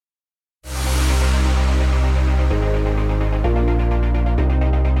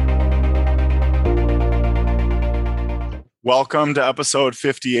Welcome to episode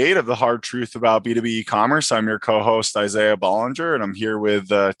 58 of The Hard Truth About B2B E-commerce. I'm your co-host, Isaiah Bollinger, and I'm here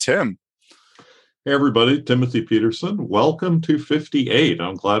with Tim. Hey, everybody. Timothy Peterson. Welcome to 58.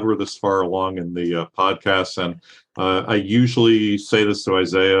 I'm glad we're this far along in the podcast. And I usually say this to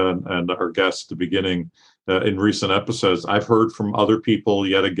Isaiah and our guests at the beginning in recent episodes. I've heard from other people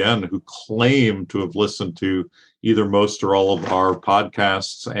yet again who claim to have listened to either most or all of our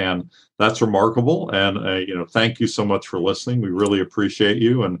podcasts. And that's remarkable. And, thank you so much for listening. We really appreciate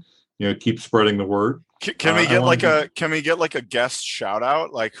you and, keep spreading the word. Can we get like a guest shout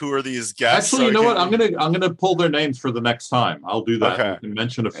out? Like, who are these guests? Actually, what? I'm gonna pull their names for the next time. I'll do that. Okay. We can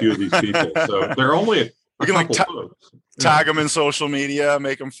mention a few of these people. So they're only a couple folks. Tag them in social media,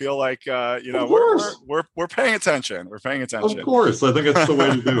 make them feel like we're paying attention. We're paying attention. Of course, I think that's the way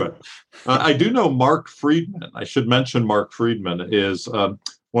to do it. I do know Mark Friedman. I should mention Mark Friedman is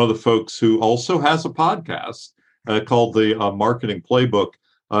one of the folks who also has a podcast called the Marketing Playbook.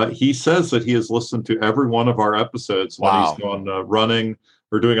 He says that he has listened to every one of our episodes when he's gone running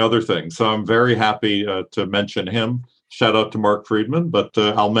or doing other things. So I'm very happy to mention him. Shout out to Mark Friedman, but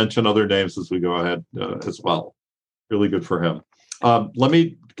I'll mention other names as we go ahead as well. Really good for him. Let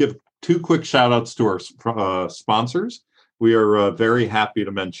me give two quick shout outs to our sponsors. We are very happy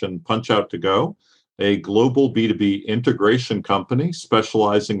to mention Punch Out To Go, a global B2B integration company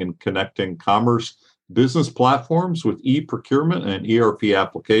specializing in connecting commerce business platforms with e-procurement and ERP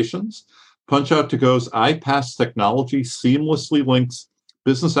applications. Punch Out To Go's iPass technology seamlessly links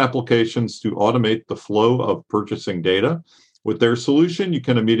business applications to automate the flow of purchasing data. With their solution, you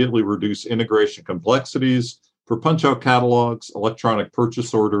can immediately reduce integration complexities for punch-out catalogs, electronic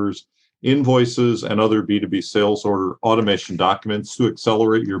purchase orders, invoices, and other B2B sales order automation documents to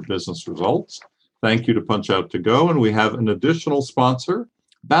accelerate your business results. Thank you to Punch Out To Go. And we have an additional sponsor,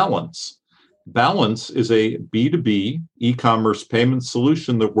 Balance. Balance is a B2B e-commerce payment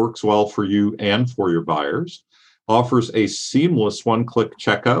solution that works well for you and for your buyers, offers a seamless one-click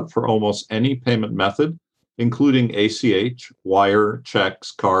checkout for almost any payment method, including ACH, wire,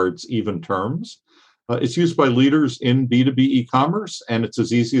 checks, cards, even terms. It's used by leaders in B2B e-commerce, and it's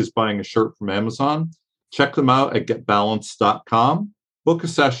as easy as buying a shirt from Amazon. Check them out at getbalance.com. Book a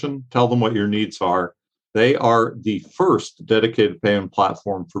session, tell them what your needs are. They are the first dedicated payment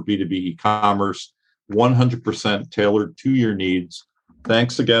platform for B2B e-commerce, 100% tailored to your needs.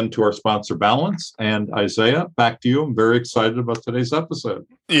 Thanks again to our sponsor, Balance. And Isaiah, back to you. I'm very excited about today's episode.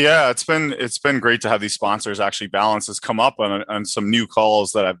 Yeah, it's been great to have these sponsors. Actually, Balance has come up on some new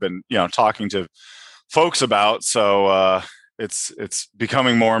calls that I've been talking to folks about. So it's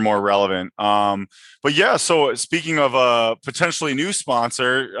becoming more and more relevant. But yeah, so speaking of a potentially new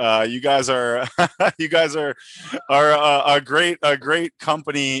sponsor, you guys are a great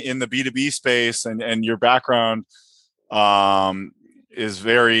company in the B2B space, and your background is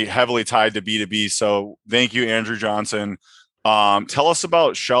very heavily tied to B2B. So thank you, Andrew Johnson. Tell us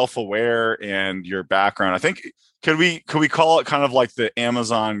about Shelf Aware and your background. I think could we call it kind of like the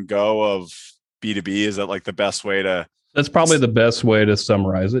Amazon Go of B2B? Is that like the best way to? That's probably the best way to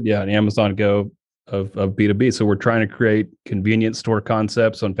summarize it. Yeah, an Amazon Go of B2B. So we're trying to create convenience store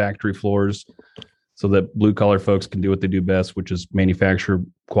concepts on factory floors so that blue collar folks can do what they do best, which is manufacture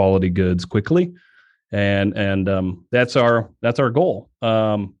quality goods quickly. And that's our goal.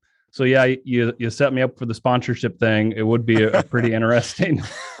 So yeah, you set me up for the sponsorship thing. It would be a pretty interesting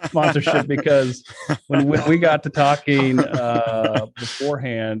sponsorship because when we got to talking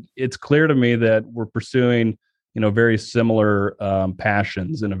beforehand, it's clear to me that we're pursuing very similar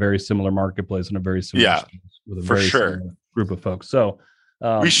passions in a very similar marketplace and a very similar with a very similar group of folks. So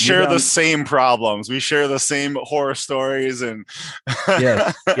we share the same problems. We share the same horror stories, and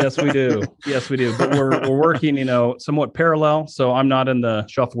yes, we do. But we're working, somewhat parallel. So I'm not in the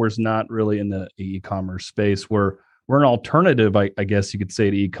Shelfware's not really in the e-commerce space. We're an alternative, I guess you could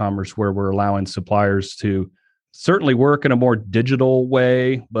say, to e-commerce, where we're allowing suppliers to certainly work in a more digital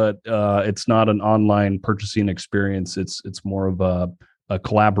way, but it's not an online purchasing experience. It's more of a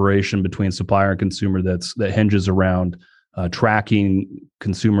collaboration between supplier and consumer that hinges around tracking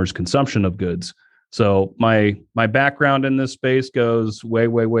consumers' consumption of goods. So my background in this space goes way,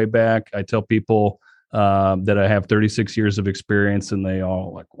 way, way back. I tell people that I have 36 years of experience, and they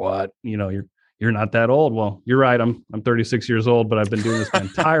all like, "What? You're not that old." Well, you're right. I'm 36 years old, but I've been doing this my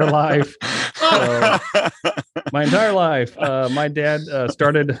entire life. My entire life. My dad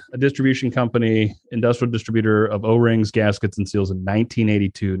started a distribution company, industrial distributor of O-rings, gaskets, and seals in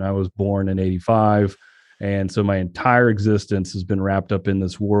 1982, and I was born in 85. And so my entire existence has been wrapped up in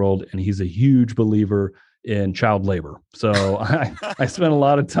this world. And he's a huge believer in child labor. So I spent a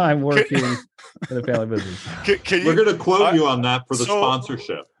lot of time working in a family business. We're going to quote you on that for the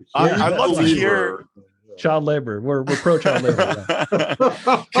sponsorship. I'd love to hear child labor. We're pro child labor.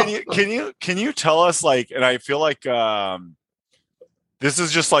 Yeah. Can you tell us, like, and I feel like this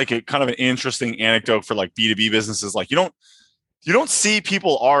is just like a kind of an interesting anecdote for like B2B businesses. Like, you don't see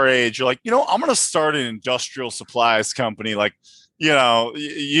people our age. You're like, I'm going to start an industrial supplies company. Like,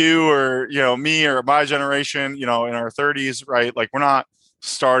 you or, me or my generation, in our 30s, right? Like, we're not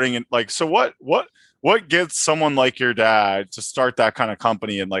starting in like, so what gets someone like your dad to start that kind of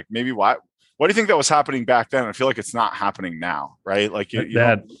company? And like, maybe what do you think that was happening back then? I feel like it's not happening now, right? Like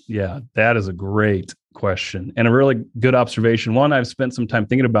that is a great question and a really good observation. One I've spent some time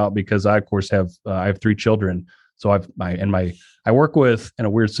thinking about because I, of course, have 3 children. So I work with, in a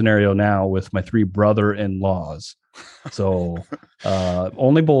weird scenario now, with my 3 brother-in-laws. So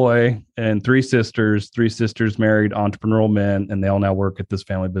only boy and 3 sisters married entrepreneurial men, and they all now work at this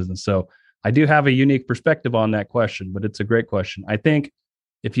family business. So I do have a unique perspective on that question, but it's a great question. I think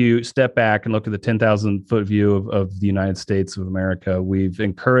if you step back and look at the 10,000 foot view of the United States of America, we've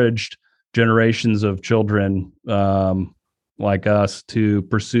encouraged generations of children like us to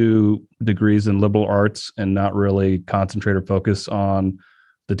pursue degrees in liberal arts and not really concentrate or focus on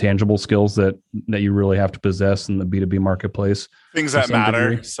the tangible skills that you really have to possess in the B2B marketplace. Things that matter.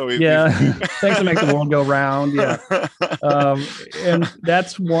 Degree. So things that make the world go round. Yeah. And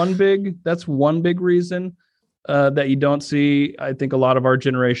that's one big reason that you don't see, I think, a lot of our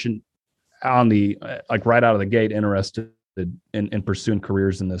generation on the, like right out of the gate, interested in pursuing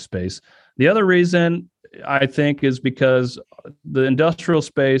careers in this space. The other reason, I think, is because the industrial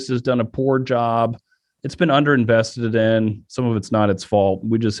space has done a poor job. It's been underinvested in. Some of it's not its fault.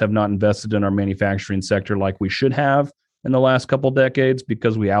 We just have not invested in our manufacturing sector like we should have in the last couple of decades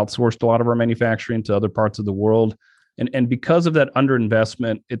because we outsourced a lot of our manufacturing to other parts of the world. And because of that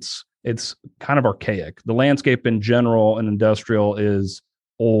underinvestment, it's kind of archaic. The landscape in general and industrial is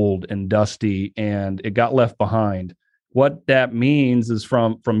old and dusty, and it got left behind. What that means is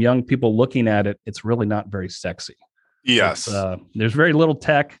from young people looking at it, it's really not very sexy. Yes. There's very little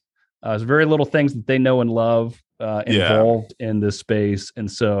tech. There's very little things that they know and love involved in this space.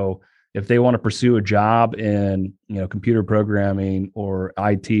 And so if they want to pursue a job in, computer programming or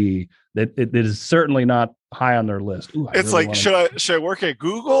IT, it is certainly not high on their list. Ooh, it's really should I work at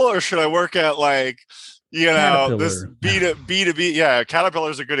Google or should I work at like, this B2B? Yeah, Caterpillar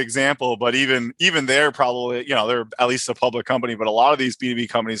is a good example, but even they're probably, they're at least a public company, but a lot of these B2B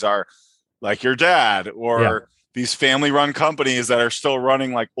companies are like your dad or these family-run companies that are still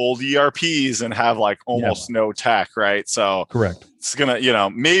running like old ERPs and have like almost no tech, right? So correct. It's gonna,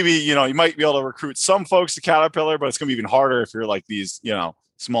 maybe you might be able to recruit some folks to Caterpillar, but it's gonna be even harder if you're like these,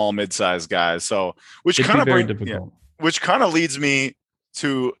 small mid-sized guys. So which kind of leads me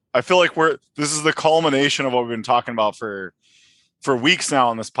to, I feel like this is the culmination of what we've been talking about for weeks now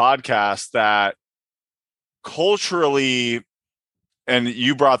on this podcast, that culturally, and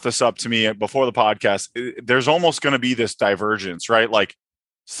you brought this up to me before the podcast, there's almost going to be this divergence, right? Like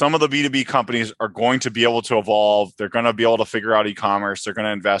some of the B2B companies are going to be able to evolve. They're going to be able to figure out e-commerce. They're going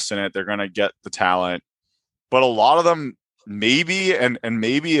to invest in it. They're going to get the talent. But a lot of them maybe, and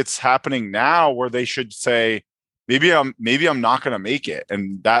maybe it's happening now where they should say, maybe I'm not going to make it.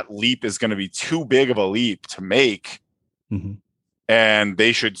 And that leap is going to be too big of a leap to make. Mm-hmm. And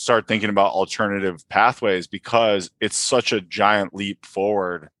they should start thinking about alternative pathways because it's such a giant leap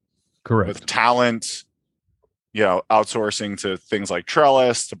forward. Correct. With talent, outsourcing to things like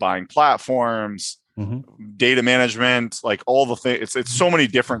Trellis, to buying platforms, data management, like all the things. It's so many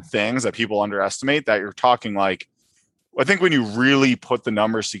different things that people underestimate that you're talking like, I think when you really put the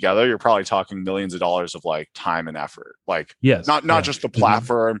numbers together, you're probably talking millions of dollars of like time and effort. Like, not just the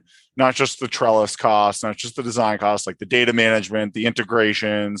platform, not just the Trellis costs, not just the design costs, like the data management, the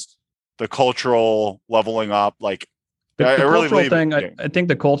integrations, the cultural leveling up. Like, I think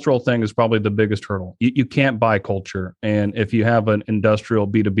the cultural thing is probably the biggest hurdle. You can't buy culture. And if you have an industrial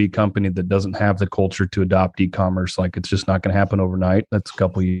B2B company that doesn't have the culture to adopt e-commerce, like it's just not going to happen overnight. That's a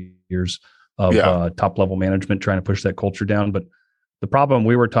couple of years of top level management trying to push that culture down. But the problem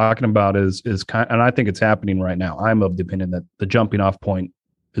we were talking about is and I think it's happening right now. I'm of the opinion that the jumping off point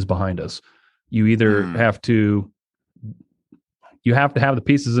is behind us. You either have to have the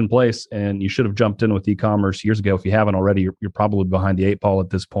pieces in place, and you should have jumped in with e-commerce years ago. If you haven't already, you're probably behind the 8 ball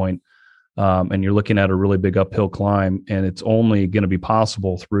at this point. And you're looking at a really big uphill climb, and it's only going to be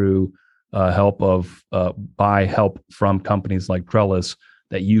possible through help from companies like Trellis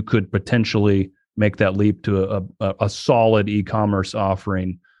that you could potentially make that leap to a solid e-commerce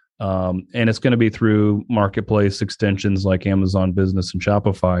offering And it's going to be through marketplace extensions like Amazon Business and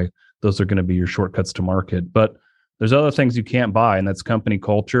Shopify. Those are going to be your shortcuts to market. But there's other things you can't buy, and that's company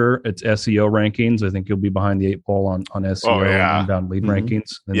culture. It's SEO rankings. I think you'll be behind the eight ball on SEO and inbound lead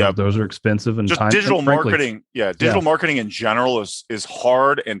rankings. And those are expensive and just time. Digital marketing. Digital marketing in general is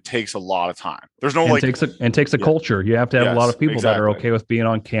hard and takes a lot of time. There's no takes a culture. You have to have a lot of people that are okay with being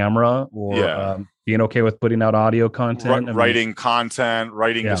on camera or being okay with putting out audio content, writing content,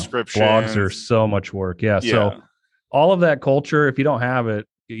 writing descriptions. Blogs are so much work. So all of that culture, if you don't have it,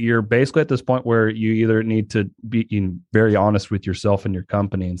 you're basically at this point where you either need to be very honest with yourself and your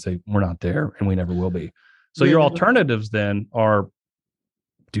company and say, we're not there and we never will be. So your alternatives then are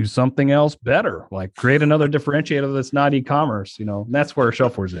do something else better, like create another differentiator that's not e-commerce, and that's where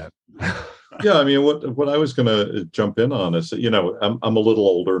Shelfware's at. Yeah, I mean, what I was going to jump in on is, I'm a little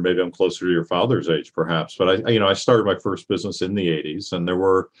older, maybe I'm closer to your father's age, perhaps, but I started my first business in the 80s, and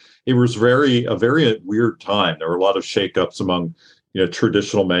it was a very weird time. There were a lot of shakeups among,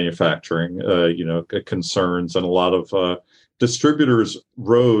 traditional manufacturing, concerns, and a lot of distributors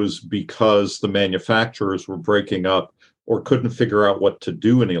rose because the manufacturers were breaking up or couldn't figure out what to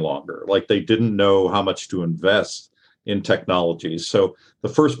do any longer. Like they didn't know how much to invest in technology. So the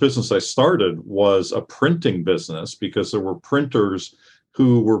first business I started was a printing business because there were printers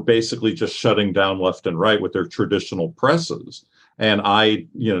who were basically just shutting down left and right with their traditional presses. And I,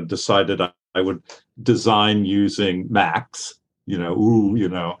 decided I would design using Macs,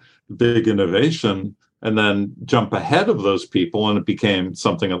 big innovation, and then jump ahead of those people. And it became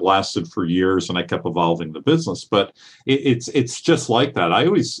something that lasted for years, and I kept evolving the business. But it's just like that. I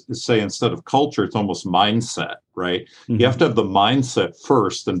always say instead of culture, it's almost mindset, right? Mm-hmm. You have to have the mindset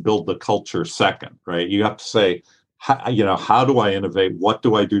first and build the culture second, right? You have to say, how do I innovate? What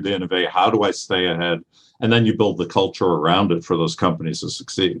do I do to innovate? How do I stay ahead? And then you build the culture around it for those companies to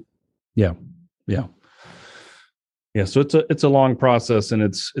succeed. Yeah. So it's a long process, and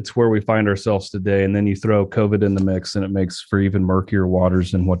it's where we find ourselves today. And then you throw COVID in the mix, and it makes for even murkier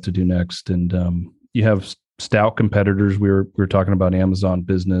waters and what to do next. And you have stout competitors. We were talking about Amazon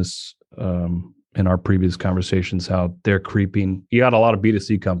Business in our previous conversations, how they're creeping. You got a lot of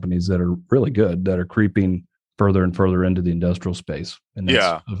B2C companies that are really good that are creeping further and further into the industrial space, and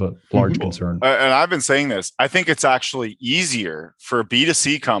that's of a large concern. And I've been saying this. I think it's actually easier for a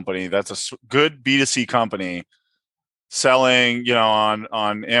B2C company that's a good B2C company selling,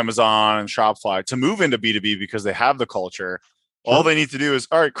 on Amazon and Shopify to move into B2B because they have the culture. Sure. All they need to do is,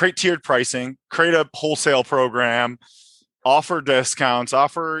 create tiered pricing, create a wholesale program, offer discounts,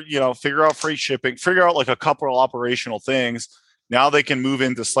 figure out free shipping, figure out like a couple of operational things. Now they can move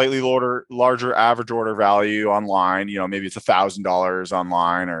into slightly larger average order value online. Maybe it's $1,000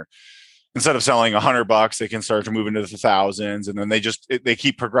 online, or instead of selling $100, they can start to move into the thousands, and then they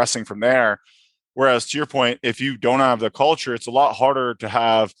keep progressing from there. Whereas to your point, if you don't have the culture, it's a lot harder to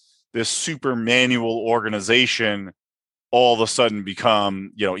have this super manual organization all of a sudden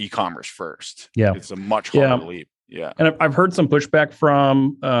become, e-commerce first. Yeah. It's a much harder leap. Yeah. And I've heard some pushback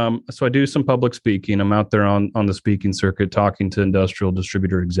from, so I do some public speaking. I'm out there on the speaking circuit talking to industrial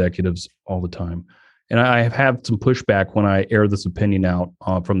distributor executives all the time. And I have had some pushback when I air this opinion out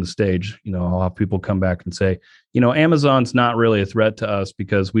from the stage. I'll have people come back and say, Amazon's not really a threat to us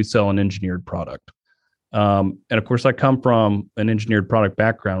because we sell an engineered product. And of course, I come from an engineered product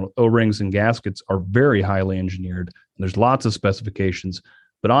background. O-rings and gaskets are very highly engineered. And there's lots of specifications.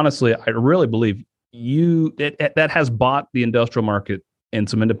 But honestly, I really believe that has bought the industrial market and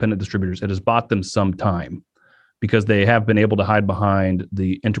some independent distributors. It has bought them some time, because they have been able to hide behind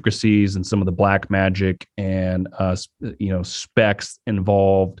the intricacies and some of the black magic and specs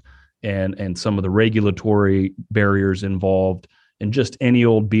involved and some of the regulatory barriers involved, and just any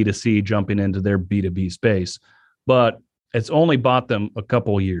old B2C jumping into their B2B space. But it's only bought them a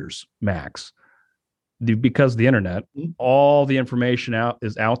couple of years max, because the internet, all the information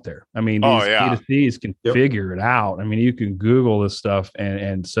is out there. I mean, these B2Cs can figure it out. I mean, you can Google this stuff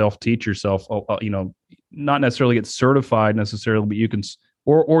and self-teach yourself, not necessarily get certified necessarily, but you can,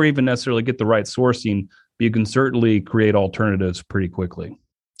 or even necessarily get the right sourcing, but you can certainly create alternatives pretty quickly.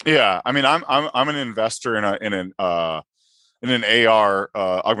 Yeah. I mean, I'm an investor in an AR,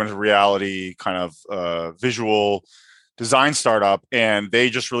 augmented reality kind of visual design startup, and they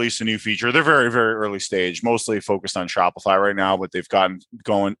just released a new feature. They're very, very early stage, mostly focused on Shopify right now, but they've gone to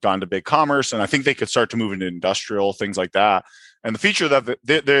BigCommerce, and I think they could start to move into industrial things like that. And the feature that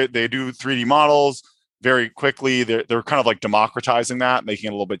they do 3D models very quickly. They're kind of like democratizing that, making it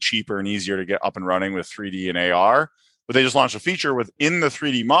a little bit cheaper and easier to get up and running with 3D and AR. But they just launched a feature within the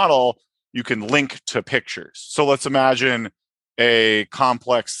 3D model, you can link to pictures. So let's imagine a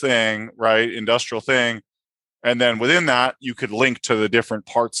complex thing, right? Industrial thing. And then within that, you could link to the different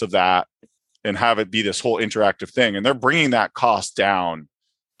parts of that and have it be this whole interactive thing. And they're bringing that cost down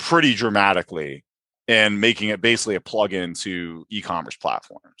pretty dramatically and making it basically a plugin to e-commerce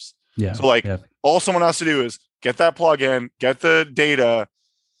platforms. Yeah. So like all someone has to do is get that plugin, get the data,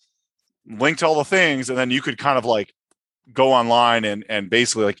 link to all the things, and then you could kind of like go online and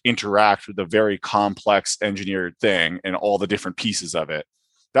basically like interact with the very complex engineered thing and all the different pieces of it.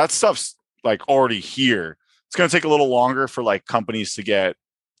 That stuff's like already here. It's going to take a little longer for like companies to get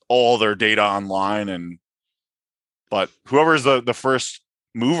all their data online, but whoever's the first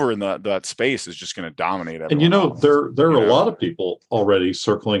mover in that space is just going to dominate everyone. And there are a lot of people already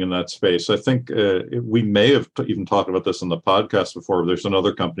circling in that space. I think we may have even talked about this in the podcast before. There's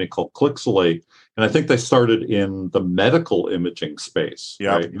another company called Clixelate, and I think they started in the medical imaging space,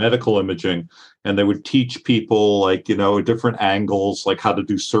 right? Medical imaging, and they would teach people like different angles, like how to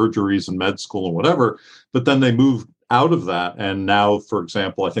do surgeries in med school and whatever. But then they moved out of that, and now, for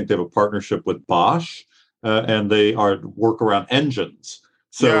example, I think they have a partnership with Bosch, and they work around engines.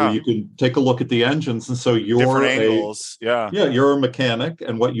 So you can take a look at the engines, and so you're you're a mechanic,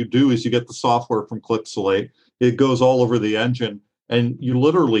 and what you do is you get the software from Clixelate. It goes all over the engine, and you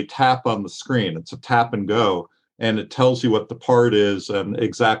literally tap on the screen. It's a tap and go, and it tells you what the part is and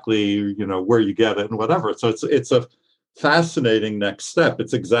exactly where you get it and whatever. So it's a fascinating next step.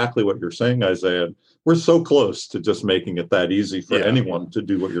 It's exactly what you're saying, Isaiah. We're so close to just making it that easy for anyone to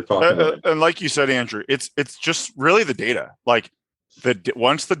do what you're talking about. And like you said, Andrew, it's just really the data. Like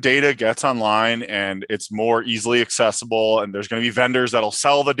once the data gets online and it's more easily accessible, and there's going to be vendors that'll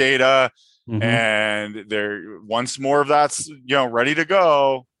sell the data, and once more of that's ready to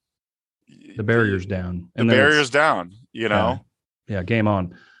go, the barrier's down. And the barrier's down. Yeah, game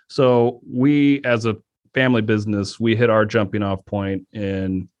on. So we, as a family business, we hit our jumping off point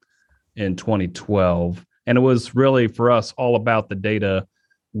in 2012, and it was really for us all about the data.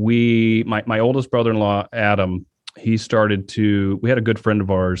 My oldest brother-in-law, Adam, we had a good friend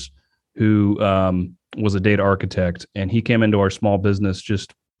of ours who was a data architect, and he came into our small business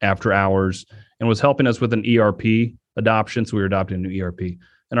just after hours and was helping us with an ERP adoption. So we were adopting a new ERP,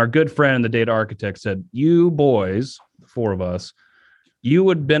 and our good friend, the data architect, said, "You boys, the four of us, you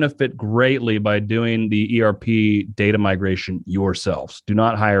would benefit greatly by doing the ERP data migration yourselves. Do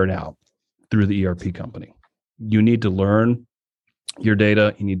not hire it out through the ERP company. You need to learn your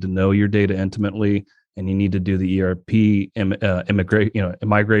data. You need to know your data intimately, and you need to do the ERP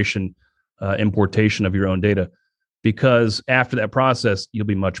migration, importation of your own data, because after that process, you'll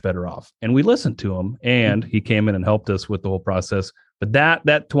be much better off." And we listened to him, and he came in and helped us with the whole process. But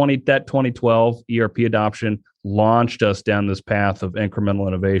that 2012 ERP adoption launched us down this path of incremental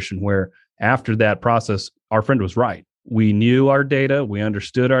innovation, where after that process, our friend was right. We knew our data. We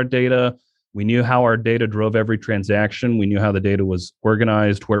understood our data. We knew how our data drove every transaction. We knew how the data was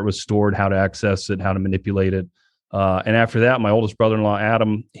organized, where it was stored, how to access it, how to manipulate it. And after that, my oldest brother-in-law,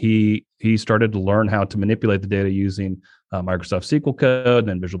 Adam, he started to learn how to manipulate the data using Microsoft SQL code, and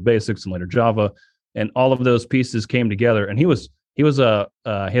then Visual Basics, and later Java. And all of those pieces came together. And he had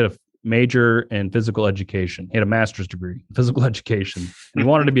a major in physical education. He had a master's degree in physical education. And he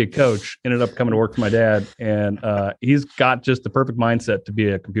wanted to be a coach, ended up coming to work for my dad. And he's got just the perfect mindset to be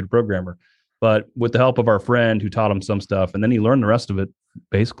a computer programmer. But with the help of our friend who taught him some stuff, and then he learned the rest of it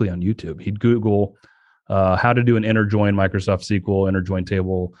basically on YouTube. He'd Google how to do an inner join Microsoft SQL, inner join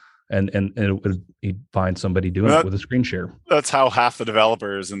table, and he'd find somebody doing it with a screen share. That's how half the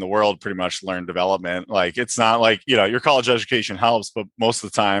developers in the world pretty much learn development. Like, it's not like, your college education helps, but most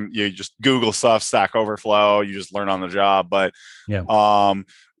of the time you just Google stuff, Stack Overflow, you just learn on the job. But if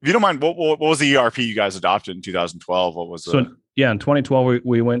you don't mind, what was the ERP you guys adopted in 2012? What was in 2012,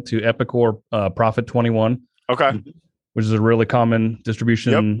 we went to Epicor Profit 21. Okay. Which is a really common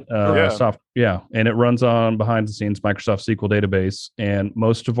distribution software. Yeah. And it runs on behind the scenes Microsoft SQL database. And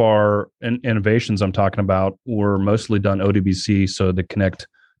most of our innovations I'm talking about were mostly done ODBC, so to connect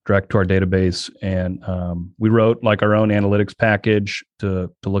direct to our database. And we wrote like our own analytics package to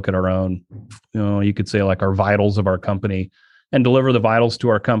look at our own, you could say like our vitals of our company, and deliver the vitals to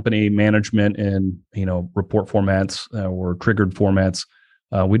our company management in, report formats or triggered formats.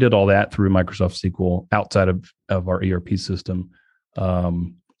 We did all that through Microsoft SQL outside of our ERP system.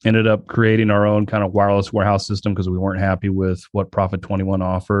 Ended up creating our own kind of wireless warehouse system because we weren't happy with what Profit 21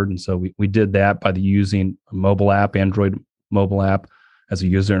 offered. And so we did that by using a mobile app, Android mobile app, as a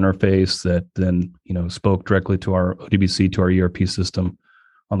user interface that then, spoke directly to our ODBC, to our ERP system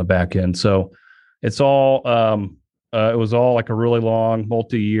on the back end. So it's all, it was all like a really long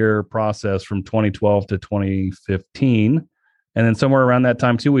multi-year process from 2012 to 2015. And then somewhere around that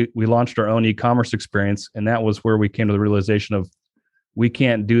time too, we launched our own e-commerce experience. And that was where we came to the realization of we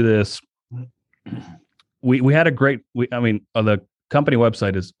can't do this. We had a great, the company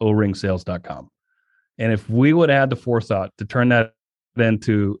website is oringsales.com. And if we would have had the forethought to turn that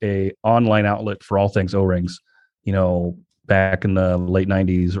into a online outlet for all things O-rings, back in the late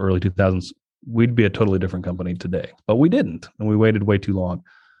 90s, early 2000s, we'd be a totally different company today. But we didn't, and we waited way too long.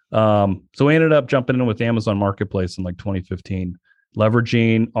 So we ended up jumping in with Amazon Marketplace in like 2015,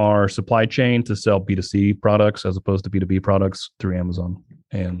 leveraging our supply chain to sell B2C products as opposed to B2B products through Amazon.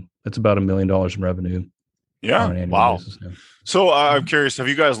 And it's about $1 million in revenue. Yeah. On an annual Wow. basis now. So I'm curious, have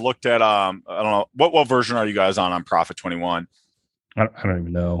you guys looked at, I don't know, what version are you guys on Profit 21? I don't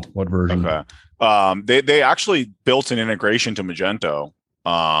even know what version. Okay. They actually built an integration to Magento.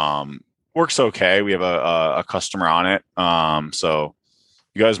 Works okay. We have a customer on it. So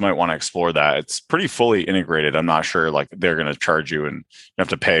you guys might want to explore that. It's pretty fully integrated. I'm not sure like they're going to charge you and you have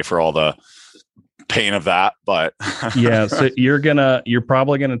to pay for all the pain of that, but yeah. So you're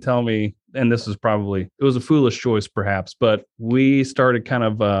probably going to tell me, and this is probably, it was a foolish choice perhaps, but we started kind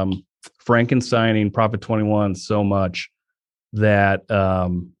of Frankensteining Profit 21 so much that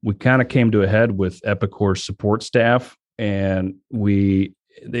we kind of came to a head with Epicore's support staff, and they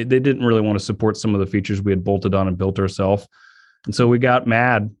didn't really want to support some of the features we had bolted on and built ourselves. And so we got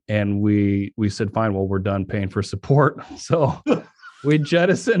mad and we said, fine, well, we're done paying for support. So we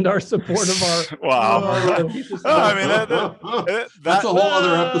jettisoned our support of our. Wow. That's a whole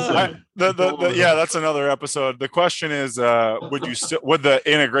other episode. That's another episode. The question is, would the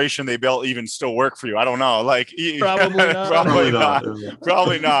integration they built even still work for you? I don't know. Like probably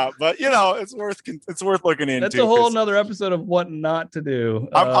not. But it's worth looking into. That's a whole another episode of what not to do.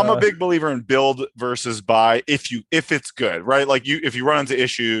 I'm a big believer in build versus buy. If it's good, right? Like if you run into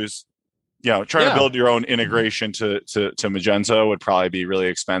issues. Trying to build your own integration to Magento would probably be really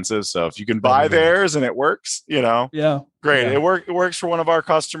expensive. So if you can buy theirs and it works, great. Yeah. It works for one of our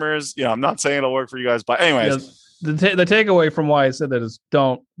customers. I'm not saying it'll work for you guys, but anyways, the takeaway from why I said that is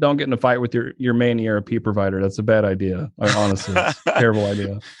don't get in a fight with your main ERP provider. That's a bad idea. Honestly, it's a terrible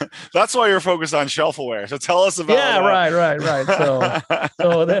idea. That's why you're focused on shelf-aware. So tell us about. Yeah, right.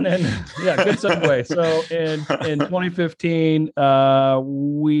 So then, good segue. So in 2015,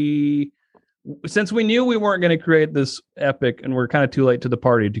 since we knew we weren't going to create this epic, and we're kind of too late to the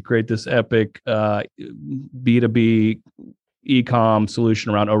party to create this epic B2B e-com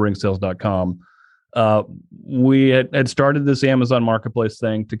solution around oringsales.com, we had started this Amazon Marketplace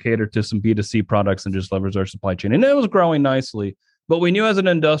thing to cater to some B2C products and just leverage our supply chain. And it was growing nicely. But we knew as an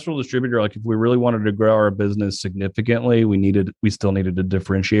industrial distributor, like if we really wanted to grow our business significantly, we still needed a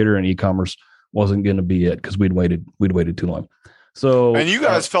differentiator, and e-commerce wasn't going to be it because we'd waited too long. So, and you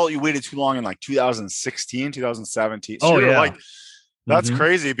guys felt you waited too long in like 2016, 2017. So yeah. That's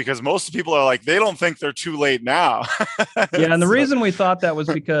crazy because most people are like, they don't think they're too late now. Yeah. And the reason we thought that was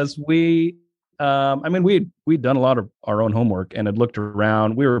because we'd done a lot of our own homework and had looked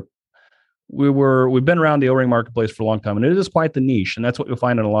around. We've been around the O-ring marketplace for a long time, and it is quite the niche. And that's what you'll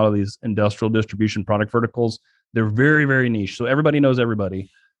find in a lot of these industrial distribution product verticals. They're very, very niche. So everybody knows everybody.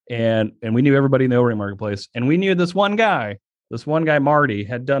 And we knew everybody in the O-ring marketplace, and we knew this one guy, Marty,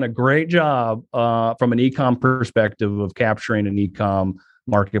 had done a great job from an e-com perspective of capturing an e-com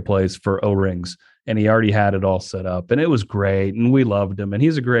marketplace for O-rings. And he already had it all set up, and it was great. And we loved him, and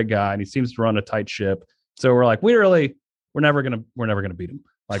he's a great guy, and he seems to run a tight ship. So we're like, we're never gonna beat him.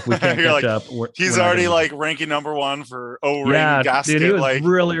 Like we can't catch up. He's already like ranking number one for O-ring gasket. Dude, he was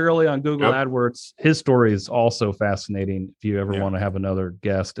really early on Google AdWords. His story is also fascinating. If you ever want to have another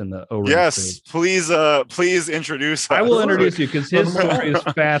guest in the O-ring space. Please introduce us. I will introduce you because his story is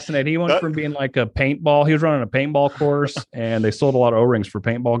fascinating. He went from being like a paintball. He was running a paintball course, and they sold a lot of O-rings for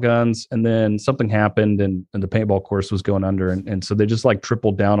paintball guns. And then something happened, and the paintball course was going under, and so they just like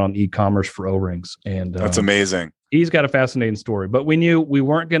tripled down on e-commerce for O-rings. And that's amazing. He's got a fascinating story, but we knew we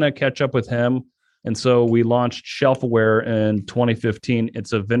weren't going to catch up with him. And so we launched Shelf-Aware in 2015.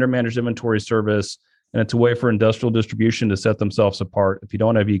 It's a vendor managed inventory service, and it's a way for industrial distribution to set themselves apart. If you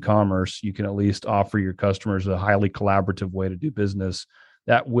don't have e-commerce, you can at least offer your customers a highly collaborative way to do business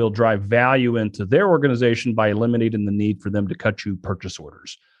that will drive value into their organization by eliminating the need for them to cut you purchase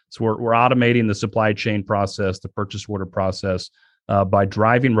orders. So we're automating the supply chain process, the purchase order process, by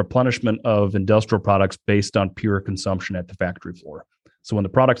driving replenishment of industrial products based on pure consumption at the factory floor. So when the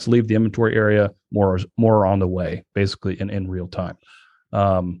products leave the inventory area, more are on the way, basically in real time.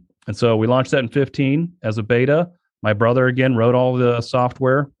 And so we launched that in 2015 as a beta. My brother, again, wrote all the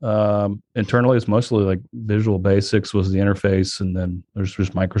software. Internally, it's mostly like Visual Basics was the interface, and then there's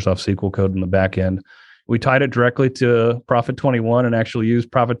just Microsoft SQL code in the back end. We tied it directly to Profit 21 and actually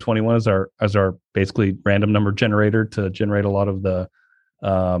used Profit 21 as our basically random number generator to generate a lot of the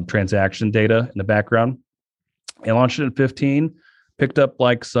transaction data in the background. And launched it in 15, picked up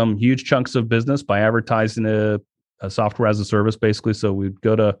like some huge chunks of business by advertising a software as a service, basically. So we'd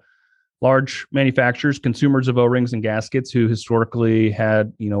go to large manufacturers, consumers of O-rings and gaskets who historically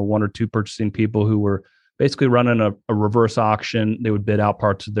had, one or two purchasing people who were basically running a reverse auction. They would bid out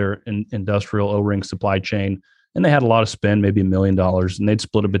parts of their industrial O-ring supply chain, and they had a lot of spend, maybe $1 million, and they'd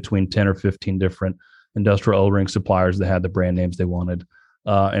split it between 10 or 15 different industrial O-ring suppliers that had the brand names they wanted.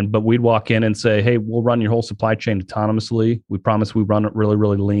 But we'd walk in and say, hey, we'll run your whole supply chain autonomously. We promise we run it really,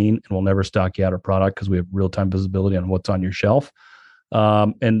 really lean, and we'll never stock you out our product because we have real-time visibility on what's on your shelf.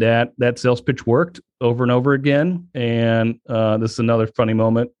 And that sales pitch worked over and over again. And this is another funny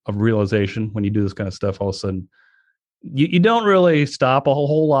moment of realization when you do this kind of stuff. All of a sudden, you don't really stop a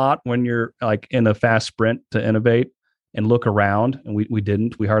whole lot when you're like in a fast sprint to innovate and look around. And we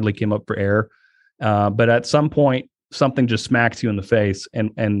didn't. We hardly came up for air. But at some point, something just smacks you in the face.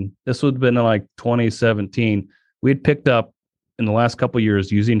 And this would have been like 2017. We had picked up in the last couple of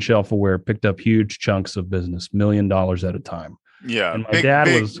years using Shelf-Aware, picked up huge chunks of business, $1 million at a time. Yeah. And my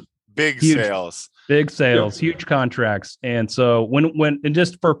dad was big huge, sales, huge contracts. And so and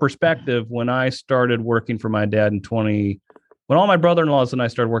just for perspective, when I started working for my dad when all my brother-in-laws and I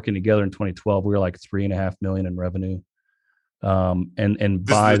started working together in 2012, we were like $3.5 million in revenue. And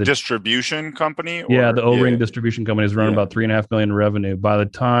by the distribution company, the O-ring distribution company is running about $3.5 million in revenue. By the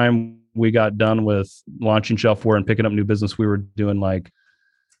time we got done with launching Shelf-Aware and picking up new business, we were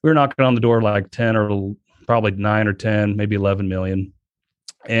knocking on the door like 10 or probably 9 or 10, maybe 11 million.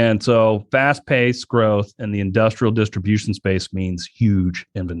 And so fast-paced growth in the industrial distribution space means huge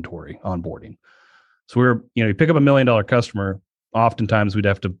inventory onboarding. So you pick up $1 million customer, oftentimes we'd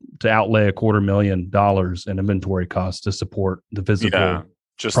have to outlay $250,000 in inventory costs to support the physical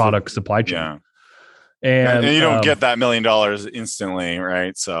product supply chain. Yeah. And you don't get that $1 million instantly,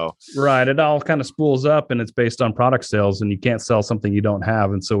 right? So right, it all kind of spools up, and it's based on product sales, and you can't sell something you don't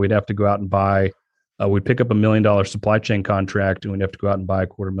have. And so we'd have to go out and buy. We'd pick up $1 million supply chain contract, and we'd have to go out and buy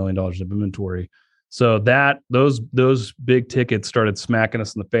 $250,000 of inventory. So those big tickets started smacking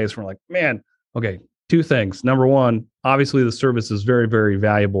us in the face. We're like, man, okay, two things. Number one, obviously the service is very, very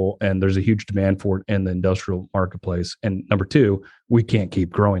valuable, and there's a huge demand for it in the industrial marketplace. And number two, we can't keep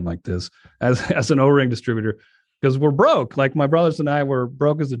growing like this as an O-ring distributor because we're broke. Like my brothers and I were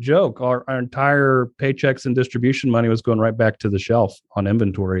broke as a joke. Our entire paychecks and distribution money was going right back to the shelf on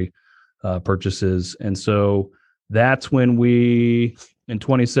inventory purchases. And so that's when we, in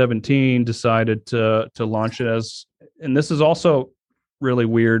 2017, decided to launch it as, and this is also really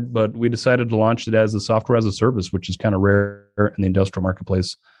weird, but we decided to launch it as a software as a service, which is kind of rare in the industrial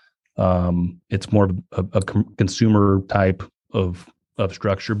marketplace. It's more of a consumer type of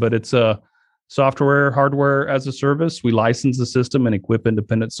structure, but it's a software, hardware as a service. We license the system and equip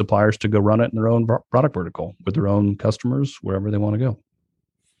independent suppliers to go run it in their own product vertical with their own customers, wherever they want to go.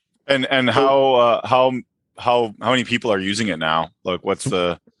 And how many people are using it now? Like, what's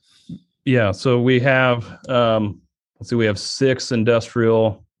the? Yeah, so we have we have 6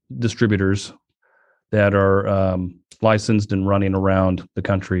 industrial distributors that are licensed and running around the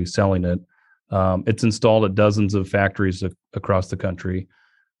country selling it. It's installed at dozens of factories across the country.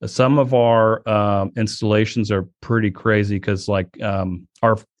 Some of our installations are pretty crazy because, like,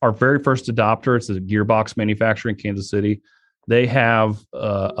 our very first adopter, it's a gearbox manufacturer in Kansas City. They have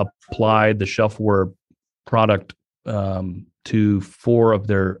applied the Shelf-Aware product to 4 of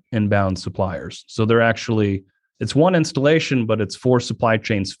their inbound suppliers. So they're actually, it's one installation, but it's 4 supply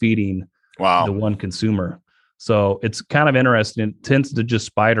chains feeding the one consumer. So it's kind of interesting. It tends to just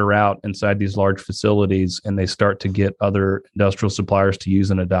spider out inside these large facilities, and they start to get other industrial suppliers to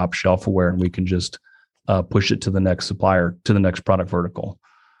use and adopt Shelf-Aware, and we can just push it to the next supplier, to the next product vertical.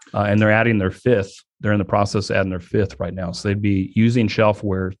 And they're adding their 5th. They're in the process of adding their 5th right now. So they'd be using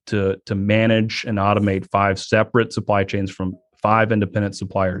Shelf-Aware to manage and automate 5 separate supply chains from 5 independent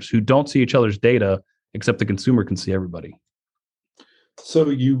suppliers who don't see each other's data, except the consumer can see everybody.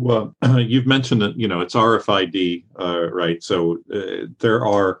 So you've mentioned that it's RFID, right? So there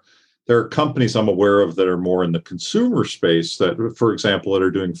are companies I'm aware of that are more in the consumer space that, for example, that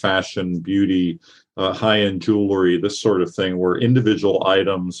are doing fashion, beauty, high-end jewelry, this sort of thing, where individual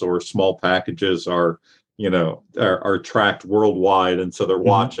items or small packages are tracked worldwide, and so they're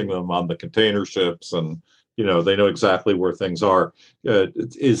watching them on the container ships, and they know exactly where things are.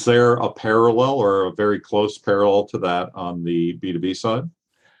 Is there a parallel or a very close parallel to that on the B2B side?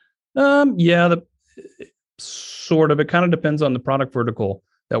 Yeah, sort of. It kind of depends on the product vertical.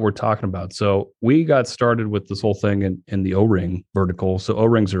 that we're talking about. So we got started with this whole thing in the O-ring vertical. So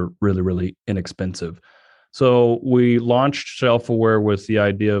O-rings are really, really inexpensive. So we launched Shelf-Aware with the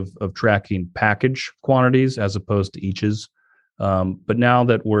idea of tracking package quantities as opposed to eaches. But now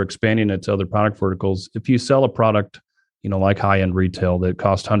that we're expanding it to other product verticals, if you sell a product, like high-end retail that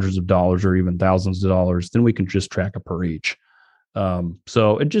costs hundreds of dollars or even thousands of dollars, then we can just track it per each.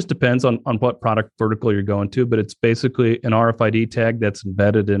 So it just depends on what product vertical you're going to, but it's basically an RFID tag that's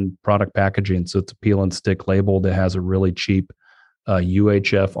embedded in product packaging. So it's a peel and stick label that has a really cheap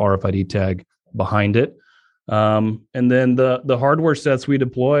UHF RFID tag behind it. And then the hardware sets we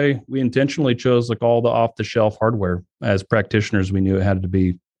deploy, we intentionally chose like all the off-the-shelf hardware. As practitioners, we knew it had to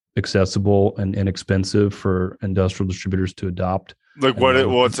be accessible and inexpensive for industrial distributors to adopt. Like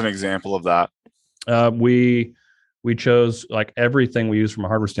what's an example of that? We chose like everything we use from a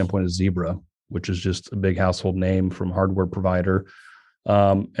hardware standpoint is Zebra, which is just a big household name from a hardware provider.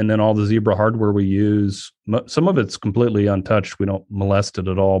 And then all the Zebra hardware we use, some of it's completely untouched. We don't molest it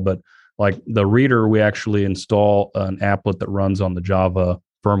at all, but like the reader, we actually install an applet that runs on the Java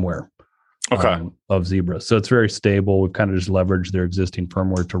firmware of Zebra. So it's very stable. We've kind of just leveraged their existing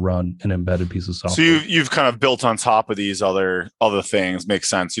firmware to run an embedded piece of software. So you've kind of built on top of these other things. Makes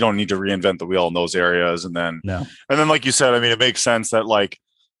sense. You don't need to reinvent the wheel in those areas. And then like you said, I mean, it makes sense that like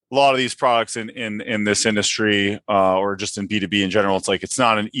a lot of these products in this industry or just in B2B in general, it's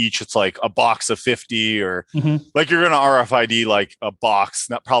not an each, it's like a box of 50 or like you're going to RFID like a box,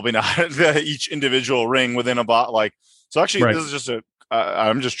 probably not each individual ring within a box. Like, so actually This is just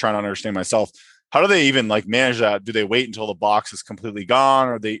I'm just trying to understand myself. How do they even like manage that? Do they wait until the box is completely gone,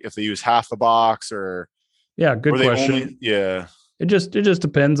 or if they use half the box, or good question. It just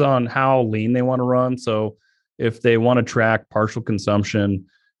depends on how lean they want to run. So if they want to track partial consumption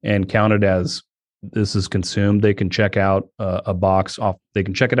and count it as this is consumed, they can check out a box off. They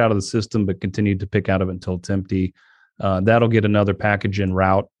can check it out of the system, but continue to pick out of it until it's empty. That'll get another package en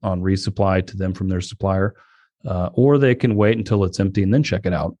route on resupply to them from their supplier. Or they can wait until it's empty and then check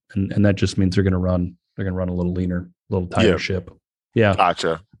it out, and that just means they're going to run a little leaner, a little tighter ship. Yeah,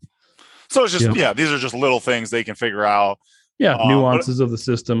 gotcha. So it's just these are just little things they can figure out. Nuances of the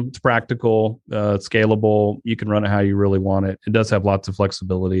system. It's practical, it's scalable. You can run it how you really want it. It does have lots of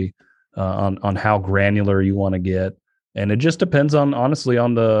flexibility on how granular you want to get, and it just depends honestly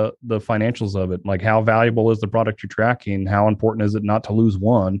on the financials of it. Like how valuable is the product you're tracking? How important is it not to lose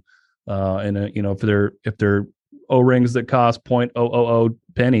one? And if they're O-rings that cost 0.000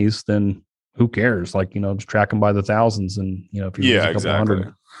 pennies, then who cares? Like, just track them by the thousands. And, if you lose a couple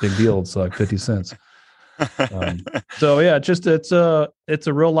hundred, big deal. It's like 50 cents. So yeah, it's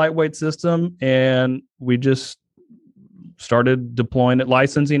a real lightweight system. And we just started deploying it,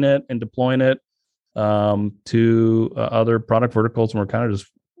 licensing it and deploying it to other product verticals. And we're kind of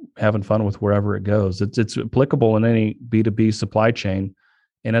just having fun with wherever it goes. It's applicable in any B2B supply chain.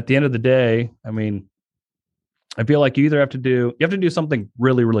 And at the end of the day, I mean, I feel like you have to do something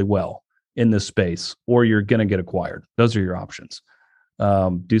really, really well in this space, or you're going to get acquired. Those are your options.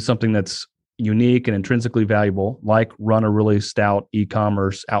 Do something that's unique and intrinsically valuable, like run a really stout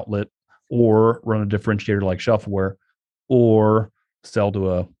e-commerce outlet, or run a differentiator like Shelf-Aware, or sell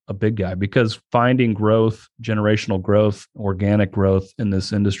to a big guy. Because finding growth, generational growth, organic growth in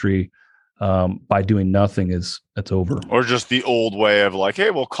this industry by doing nothing it's over. Or just the old way of like,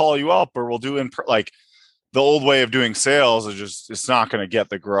 hey, we'll call you up, or we'll do like the old way of doing sales is just, it's not going to get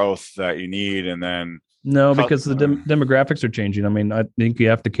the growth that you need. And then because the demographics are changing. I mean, I think you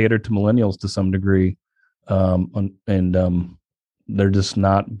have to cater to millennials to some degree. And they're just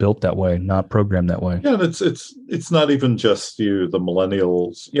not built that way, not programmed that way. Yeah, and it's not even just the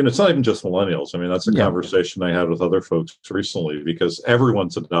millennials. It's not even just millennials. I mean, that's a conversation I had with other folks recently, because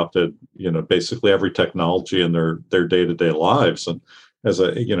everyone's adopted, basically every technology in their day-to-day lives. And as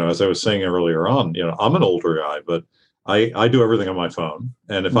I was saying earlier on, I'm an older guy, but I do everything on my phone.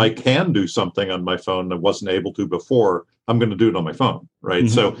 And if I can do something on my phone that wasn't able to before, I'm going to do it on my phone, right?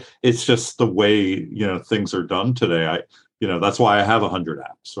 Mm-hmm. So it's just the way, things are done today. That's why I have 100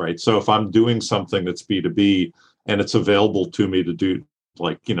 apps, right? So if I'm doing something that's B2B and it's available to me to do,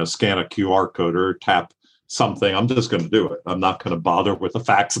 like, scan a QR code or tap something, I'm just going to do it. I'm not going to bother with a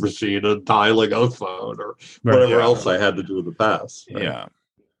fax machine and dialing a phone or whatever else I had to do in the past. Right?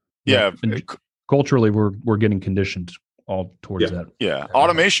 Yeah. And culturally, we're getting conditioned all towards that. Yeah.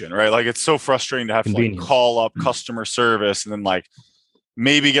 Automation, right? Like, it's so frustrating to have to like call up customer service and then like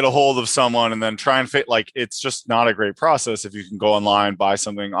maybe get a hold of someone and then try and fit. Like, it's just not a great process if you can go online, buy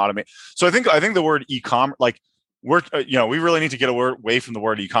something, automate. So I think the word e-commerce, like, we really need to get away from the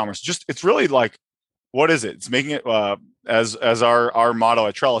word e-commerce. Just, it's really like what is it? It's making it as our motto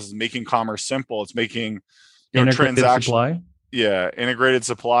at Trellis is making commerce simple. It's making integrated supply. Yeah, integrated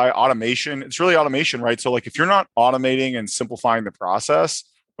supply, automation. It's really automation, right? So like if you're not automating and simplifying the process,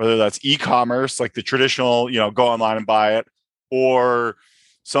 whether that's e-commerce, like the traditional, go online and buy it, or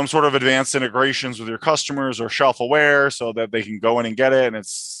some sort of advanced integrations with your customers or shelf aware so that they can go in and get it and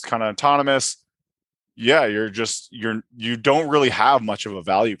it's kind of autonomous. Yeah, you don't really have much of a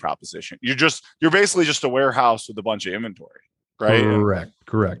value proposition. You're basically just a warehouse with a bunch of inventory, right?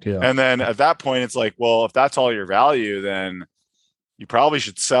 Correct. Yeah. And then at that point, it's like, well, if that's all your value, then you probably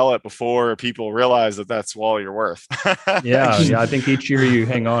should sell it before people realize that that's all you're worth. Yeah. I think each year you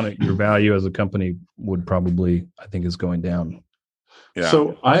hang on it, your value as a company would probably, I think, is going down. Yeah.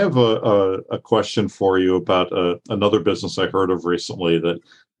 So I have a question for you about another business I heard of recently that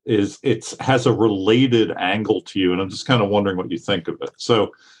has a related angle to you, and I'm just kind of wondering what you think of it.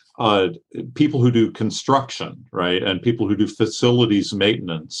 So people who do construction, right, and people who do facilities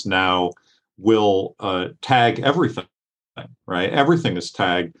maintenance now will tag everything, right? Everything is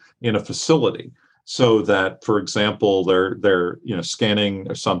tagged in a facility, so that, for example, they're scanning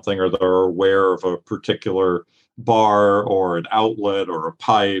or something, or they're aware of a particular bar or an outlet or a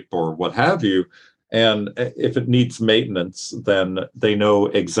pipe or what have you. And if it needs maintenance, then they know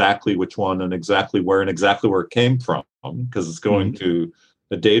exactly which one and exactly where it came from, because it's going to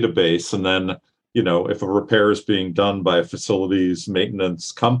a database. And then, if a repair is being done by a facilities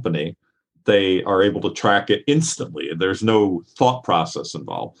maintenance company, they are able to track it instantly. And there's no thought process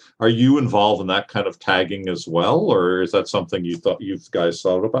involved. Are you involved in that kind of tagging as well? Or is that something you guys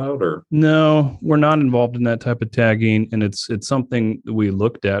thought about? Or no, we're not involved in that type of tagging. And it's something that we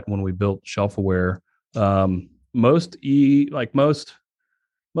looked at when we built Shelfaware. Most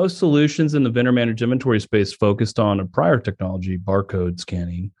solutions in the vendor managed inventory space focused on a prior technology, barcode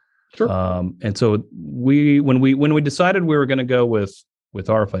scanning. Sure. And so when we decided we were going to go with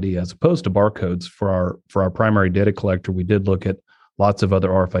RFID as opposed to barcodes for our primary data collector, we did look at lots of other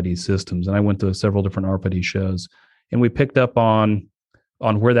RFID systems. And I went to several different RFID shows, and we picked up on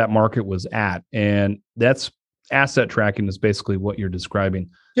where that market was at. And that's asset tracking is basically what you're describing.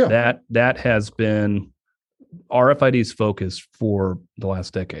 Yeah. That has been RFID's focus for the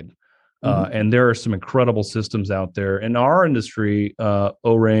last decade. And there are some incredible systems out there. In our industry,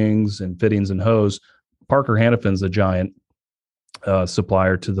 O-rings and fittings and hose, Parker Hannifin's a giant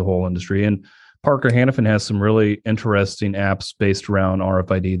supplier to the whole industry. And Parker Hannifin has some really interesting apps based around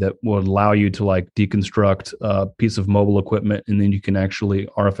RFID that would allow you to deconstruct a piece of mobile equipment, and then you can actually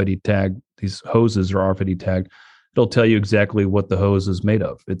RFID tag these hoses, or RFID tag. It'll tell you exactly what the hose is made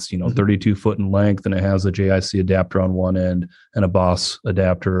of. It's 32 foot in length, and it has a JIC adapter on one end and a Boss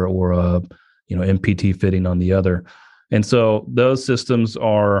adapter or a MPT fitting on the other. And so those systems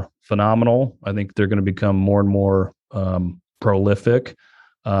are phenomenal. I think they're going to become more and more prolific.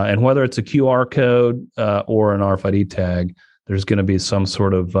 And whether it's a QR code or an RFID tag, there's going to be some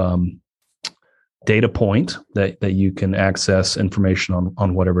sort of data point that you can access information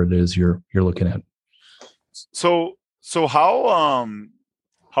on whatever it is you're looking at. So how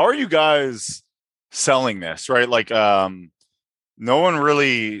are you guys selling this, right? No one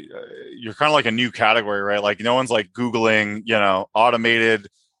really, you're kind of like a new category, right? Like no one's Googling, automated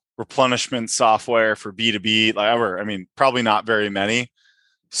replenishment software for B2B, ever. I mean, probably not very many.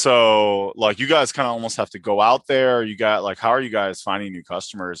 So you guys kind of almost have to go out there. You got how are you guys finding new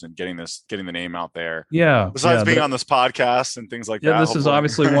customers and getting the name out there? Yeah. Besides being on this podcast and things like that. This is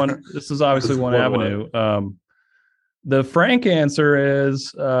obviously one avenue. The frank answer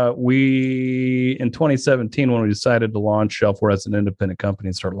is we, in 2017, when we decided to launch Shelfware as an independent company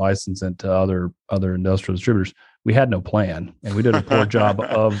and start licensing to other industrial distributors, we had no plan, and we did a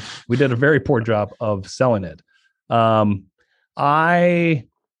very poor job of selling it. I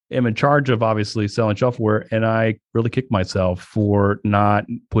am in charge of obviously selling Shelfware, and I really kicked myself for not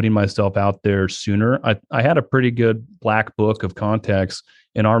putting myself out there sooner. I had a pretty good black book of contacts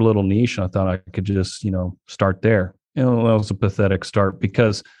in our little niche, and I thought I could just, start there. That was a pathetic start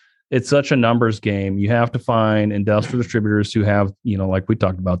because it's such a numbers game. You have to find industrial distributors who have, like we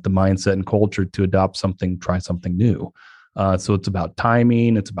talked about, the mindset and culture to adopt something, try something new. So it's about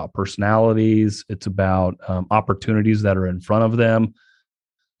timing, it's about personalities, it's about opportunities that are in front of them.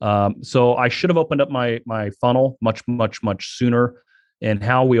 So I should have opened up my funnel much, much, much sooner. And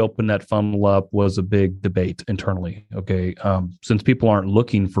how we opened that funnel up was a big debate internally. Okay, since people aren't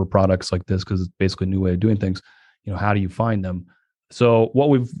looking for products like this because it's basically a new way of doing things, how do you find them? So what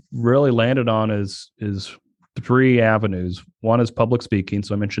we've really landed on is three avenues. One is public speaking.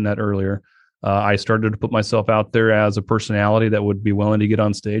 So I mentioned that earlier. I started to put myself out there as a personality that would be willing to get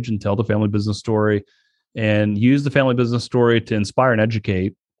on stage and tell the family business story and use the family business story to inspire and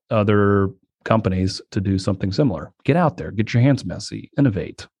educate other companies to do something similar. Get out there, get your hands messy,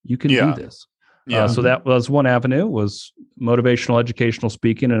 innovate. You can do this. So that was one avenue, was motivational educational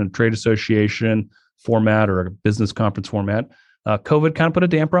speaking in a trade association format or a business conference format. COVID kind of put a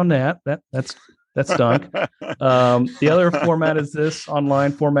damper on that. That stunk. The other format is this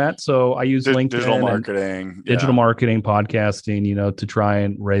online format. So I use LinkedIn, digital marketing, podcasting, to try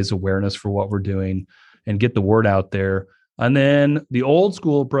and raise awareness for what we're doing and get the word out there. And then the old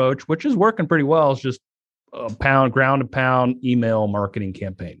school approach, which is working pretty well, is just a ground and pound email marketing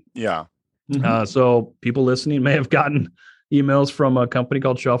campaign. Yeah. So people listening may have gotten emails from a company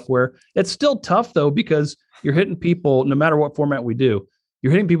called Shelfware. It's still tough though, because you're hitting people, no matter what format we do,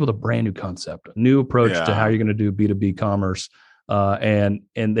 you're hitting people with a brand new concept, a new approach to how you're going to do B2B commerce. And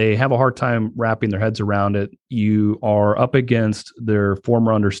they have a hard time wrapping their heads around it. You are up against their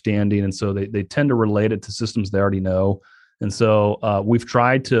former understanding. And so they tend to relate it to systems they already know. And so we've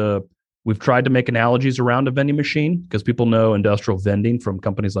tried to make analogies around a vending machine, because people know industrial vending from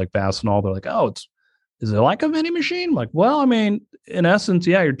companies like Fastenal. They're like, oh, is it like a vending machine? I'm like, well, I mean, in essence,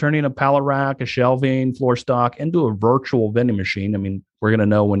 yeah, you're turning a pallet rack, a shelving, floor stock into a virtual vending machine. I mean, we're going to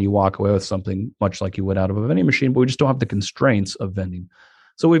know when you walk away with something much like you would out of a vending machine, but we just don't have the constraints of vending.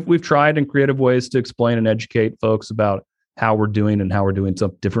 So we've tried in creative ways to explain and educate folks about how we're doing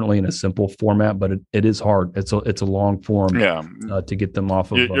something differently in a simple format, but it is hard. It's a long form to get them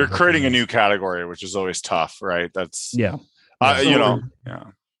off of. You're creating a new category, which is always tough, right? That's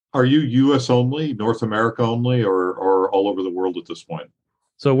Are you U.S. only, North America only, or all over the world at this point?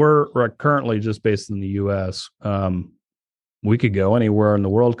 So we're currently just based in the U.S. We could go anywhere in the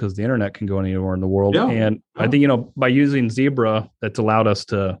world because the internet can go anywhere in the world. Yeah. And I think, by using Zebra, that's allowed us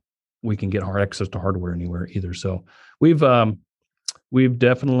we can get hard access to hardware anywhere either. So we've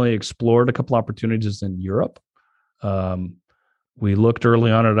definitely explored a couple opportunities in Europe. We looked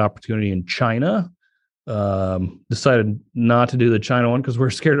early on at an opportunity in China. Decided not to do the China one because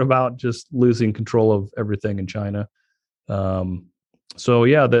we're scared about just losing control of everything in China. So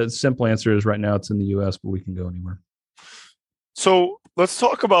yeah, the simple answer is right now it's in the US, but we can go anywhere. So let's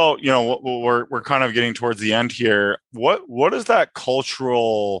talk about, we're kind of getting towards the end here. What is that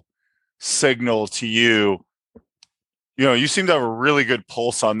cultural signal to you? You seem to have a really good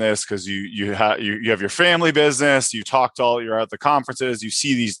pulse on this because you have your family business. You're at the conferences. You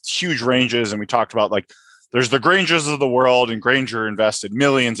see these huge ranges, and we talked about there's the Grangers of the world, and Grainger invested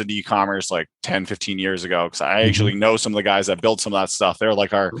millions in e-commerce 10, 15 years ago. Because I actually know some of the guys that built some of that stuff. They're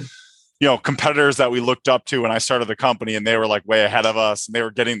like our competitors that we looked up to when I started the company, and they were way ahead of us, and they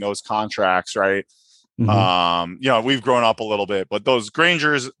were getting those contracts, right? We've grown up a little bit, but those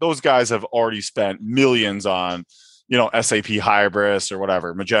Graingers, those guys have already spent millions on SAP Hybris or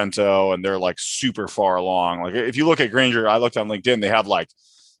whatever, Magento, and they're super far along. If you look at Grainger, I looked on LinkedIn, they have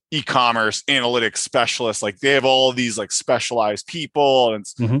e-commerce analytics specialists. They have all of these specialized people, and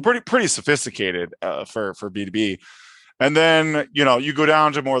it's pretty sophisticated for B2B. And then, you go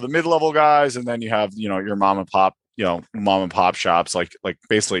down to more of the mid-level guys, and then you have, your mom and pop shops,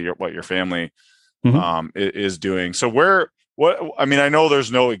 basically what your family is doing. So I know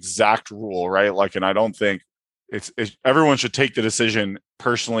there's no exact rule, right? And I don't think everyone should take the decision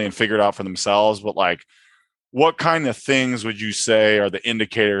personally and figure it out for themselves. But what kind of things would you say are the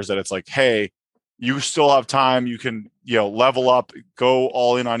indicators that it's hey, you still have time, you can, level up, go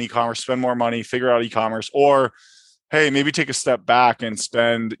all in on e-commerce, spend more money, figure out e-commerce, or hey, maybe take a step back and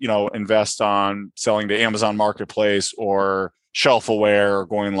spend, invest on selling to Amazon Marketplace or Shelfware, or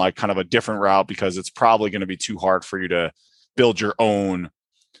going kind of a different route because it's probably going to be too hard for you to build your own.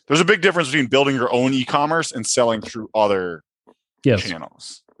 There's a big difference between building your own e-commerce and selling through other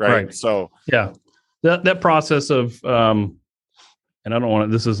channels, right? So yeah, that process of, and I don't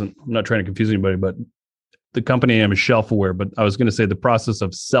want to, I'm not trying to confuse anybody, but the company name is Shelfware, but I was going to say the process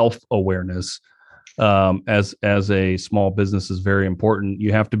of self-awareness as a small business is very important.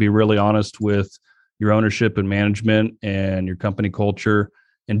 You have to be really honest with your ownership and management and your company culture,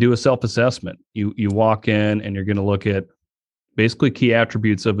 and do a self-assessment. You walk in and you're going to look at basically key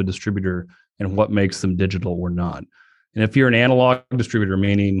attributes of a distributor and what makes them digital or not. And if you're an analog distributor,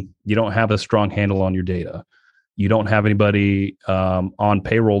 meaning you don't have a strong handle on your data, you don't have anybody on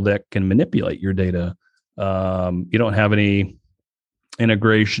payroll that can manipulate your data, you don't have any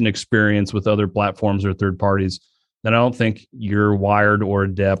integration experience with other platforms or third parties, then I don't think you're wired or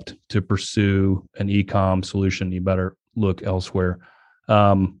adept to pursue an e-com solution. You better look elsewhere.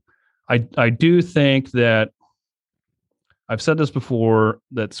 I do think that I've said this before,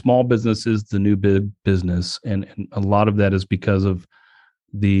 that small business is the new big business. And a lot of that is because of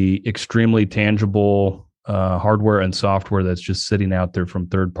the extremely tangible hardware and software that's just sitting out there from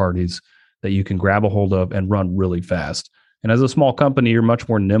third parties that you can grab a hold of and run really fast. And as a small company, you're much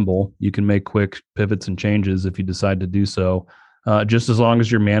more nimble. You can make quick pivots and changes if you decide to do so. Just as long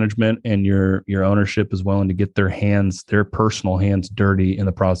as your management and your ownership is willing to get their personal hands dirty in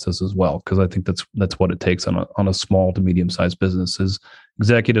the process as well. Because I think that's what it takes on a small to medium sized business. Is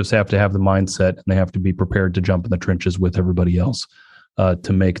executives have to have the mindset and they have to be prepared to jump in the trenches with everybody else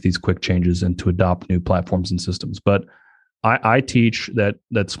to make these quick changes and to adopt new platforms and systems. But I teach that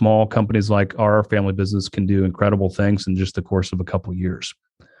small companies like our family business can do incredible things in just the course of a couple of years,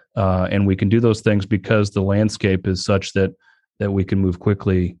 and we can do those things because the landscape is such that we can move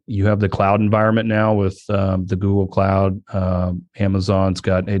quickly. You have the cloud environment now with the Google Cloud. Amazon's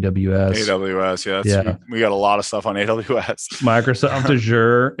got AWS. AWS, yeah. We got a lot of stuff on AWS. Microsoft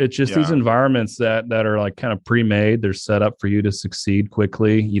Azure. It's just these environments that are like kind of pre-made. They're set up for you to succeed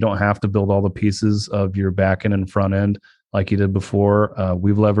quickly. You don't have to build all the pieces of your back end and front end like you did before.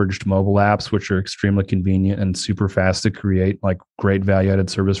 We've leveraged mobile apps, which are extremely convenient and super fast to create, like great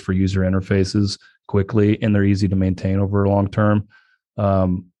value-added service for user interfaces quickly, and they're easy to maintain over a long term.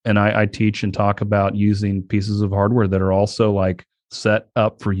 And I teach and talk about using pieces of hardware that are also like set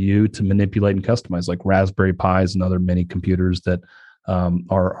up for you to manipulate and customize, like Raspberry Pis and other mini computers that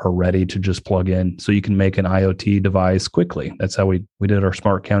are ready to just plug in, so you can make an IoT device quickly. That's how we did our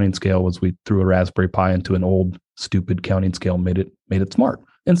smart counting scale. Was we threw a Raspberry Pi into an old stupid counting scale, made it smart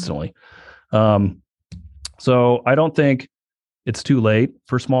instantly. So I don't think it's too late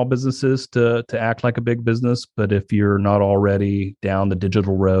for small businesses to act like a big business, but if you're not already down the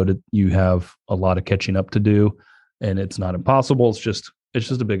digital road, you have a lot of catching up to do, and it's not impossible. It's just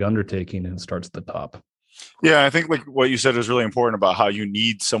a big undertaking, and it starts at the top. Yeah, I think like what you said is really important about how you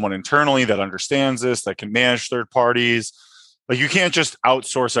need someone internally that understands this, that can manage third parties. Like you can't just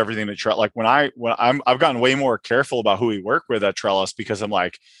outsource everything to Trellis. Like I've gotten way more careful about who we work with at Trellis, because I'm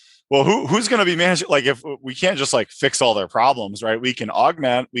like, well, who's going to be managing? Like if we can't just like fix all their problems, right? We can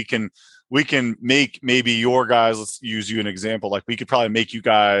augment, we can make maybe your guys, let's use you an example. Like we could probably make you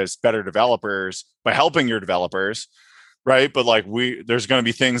guys better developers by helping your developers. Right. But like there's going to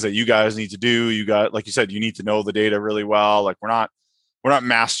be things that you guys need to do. You got, like you said, you need to know the data really well. Like we're not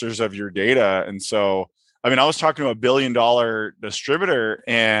masters of your data. And so, I mean, I was talking to $1 billion distributor,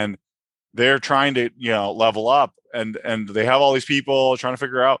 and they're trying to, level up, and they have all these people trying to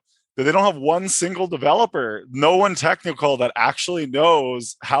figure out that they don't have one single developer, no one technical that actually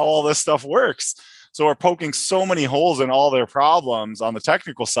knows how all this stuff works. So we're poking so many holes in all their problems on the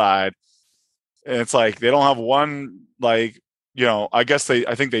technical side. And it's like, they don't have one, like, I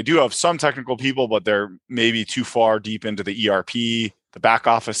think they do have some technical people, but they're maybe too far deep into the ERP, the back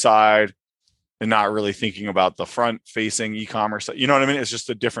office side, and not really thinking about the front facing e-commerce. You know what I mean? It's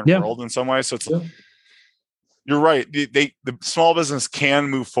just a different world in some ways. So it's, you're right. The small business can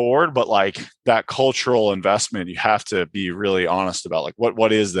move forward, but like that cultural investment, you have to be really honest about, like,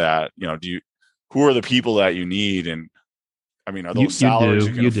 what is that? Who are the people that you need? And I mean, are those salaries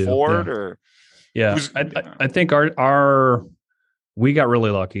you can afford or? Yeah, I think we got really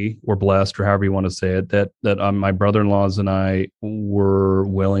lucky. We're blessed, or however you want to say it, that my brother-in-laws and I were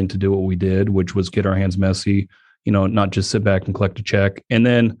willing to do what we did, which was get our hands messy, not just sit back and collect a check. And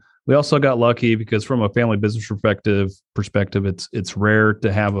then we also got lucky because from a family business perspective, it's rare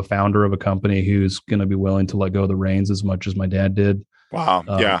to have a founder of a company who's going to be willing to let go of the reins as much as my dad did. Wow.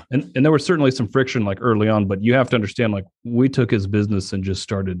 Yeah. And there was certainly some friction like early on, but you have to understand, like, we took his business and just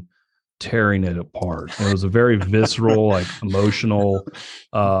started tearing it apart. It was a very visceral, like emotional.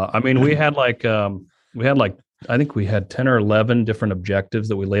 I mean, we had I think we had 10 or 11 different objectives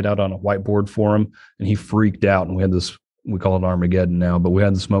that we laid out on a whiteboard for him, and he freaked out. And we had this, we call it Armageddon now, but we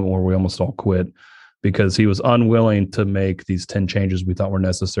had this moment where we almost all quit because he was unwilling to make these 10 changes we thought were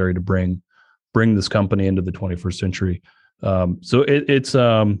necessary to bring this company into the 21st century. So it's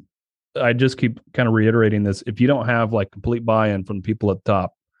I just keep kind of reiterating this. If you don't have like complete buy-in from the people at the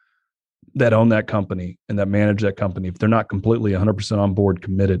top that own that company and that manage that company, if they're not completely 100% on board,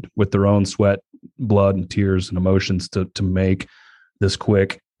 committed with their own sweat, blood, and tears and emotions to make this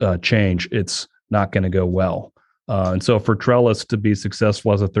quick change, it's not going to go well. And so for Trellis to be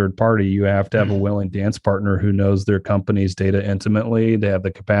successful as a third party, you have to have a willing dance partner who knows their company's data intimately. They have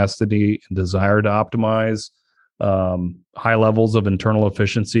the capacity and desire to optimize. High levels of internal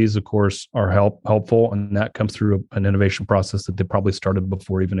efficiencies, of course, are helpful, and that comes through an innovation process that they probably started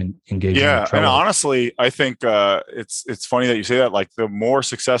before even engaging. Yeah, and honestly, I think it's funny that you say that. Like, the more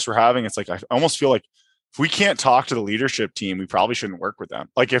success we're having, it's like I almost feel like if we can't talk to the leadership team, we probably shouldn't work with them.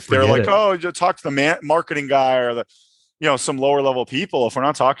 Like if they're like, oh, just talk to the marketing guy or some lower level people, if we're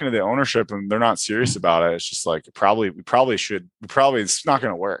not talking to the ownership and they're not serious about it, it's just like, it's not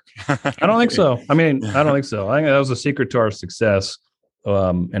going to work. I don't think so. I mean, I don't think so. I think that was a secret to our success.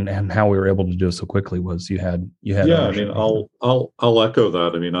 And how we were able to do it so quickly was you had. Yeah, I mean, I'll echo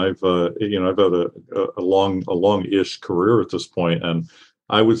that. I mean, I've had a long-ish career at this point, and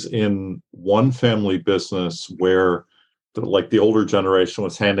I was in one family business where the older generation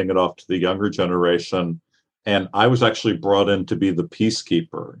was handing it off to the younger generation. And I was actually brought in to be the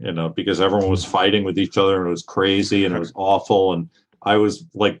peacekeeper, because everyone was fighting with each other and it was crazy and it was awful. And I was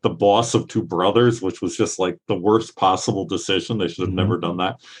like the boss of two brothers, which was just like the worst possible decision. They should have never done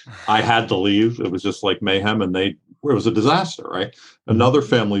that. I had to leave. It was just like mayhem, and it was a disaster, right? Another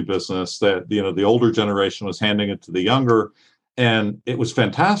family business that, the older generation was handing it to the younger, and it was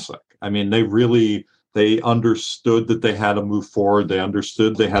fantastic. I mean, they understood that they had to move forward. They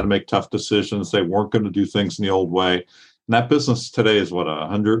understood they had to make tough decisions. They weren't going to do things in the old way. And that business today is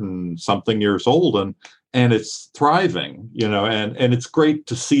 100 and something years old, and it's thriving, and it's great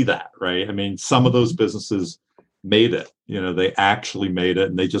to see that, right? I mean, some of those businesses made it, they actually made it,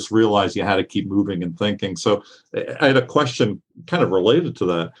 and they just realized you had to keep moving and thinking. So I had a question kind of related to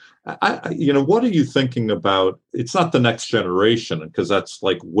that. What are you thinking about? It's not the next generation, because that's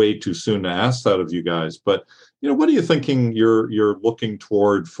like way too soon to ask that of you guys. But what are you thinking you're looking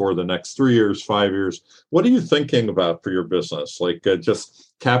toward for the next 3 years, 5 years? What are you thinking about for your business? Like just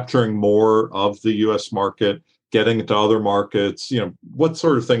capturing more of the U.S. market, getting into other markets. What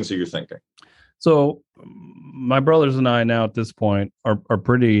sort of things are you thinking? So my brothers and I now at this point we're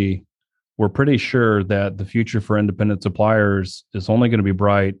pretty sure that the future for independent suppliers is only going to be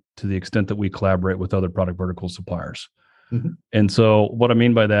bright to the extent that we collaborate with other product vertical suppliers. Mm-hmm. And so what I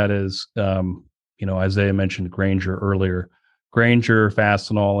mean by that is, Isaiah mentioned Grainger earlier. Grainger,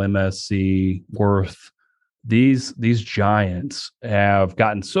 Fastenal, MSC, Worth, these giants have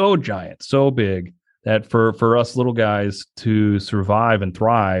gotten so giant, so big that for us little guys to survive and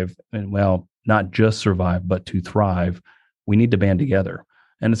thrive, and not just survive, but to thrive, we need to band together.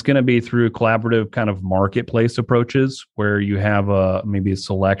 And it's going to be through collaborative kind of marketplace approaches where you have maybe a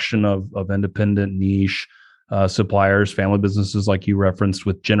selection of independent niche suppliers, family businesses like you referenced,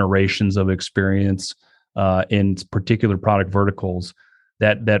 with generations of experience in particular product verticals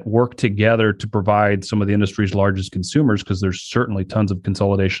that work together to provide some of the industry's largest consumers, because there's certainly tons of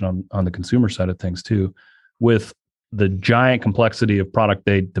consolidation on the consumer side of things too, with the giant complexity of product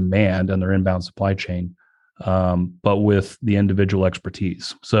they demand and their inbound supply chain. But with the individual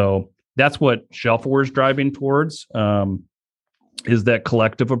expertise. So that's what Shelfware is driving towards, is that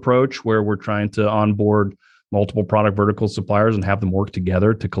collective approach where we're trying to onboard multiple product vertical suppliers and have them work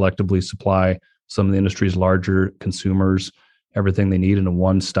together to collectively supply some of the industry's larger consumers everything they need in a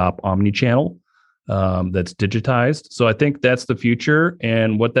one-stop omni-channel that's digitized. So I think that's the future.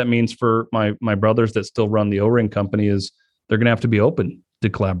 And what that means for my brothers that still run the O-Ring company is they're going to have to be open to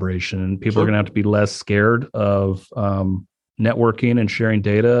collaboration, and people are going to have to be less scared of networking and sharing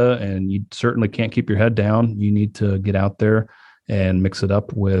data. And you certainly can't keep your head down. You need to get out there and mix it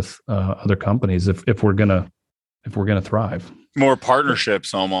up with other companies if we're gonna thrive. More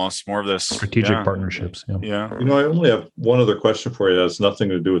partnerships, almost more of this strategic partnerships. Yeah. I only have one other question for you that has nothing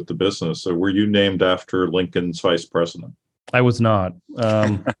to do with the business. So, were you named after Lincoln's vice president? I was not.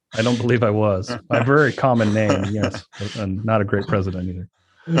 I don't believe I was. A very common name, yes, and not a great president either.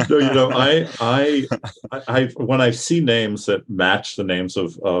 No, I when I see names that match the names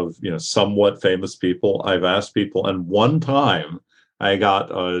of somewhat famous people, I've asked people, and one time I got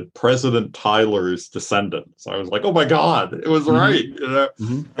President Tyler's descendant. So I was like, oh my God, it was right.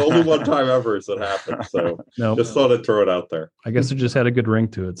 Only one time ever has it happened. So just thought I'd throw it out there. I guess it just had a good ring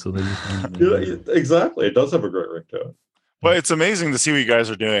to it. So they just exactly. It does have a great ring to it. But it's amazing to see what you guys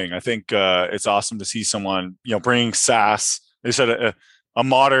are doing. I think it's awesome to see someone, bringing SaaS. They said a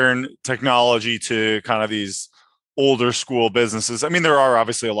modern technology to kind of these older school businesses. I mean, there are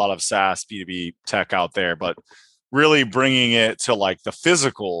obviously a lot of SaaS B2B tech out there, but really bringing it to like the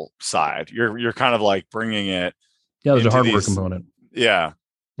physical side. You're kind of like bringing it. Yeah, there's a hardware component. Yeah.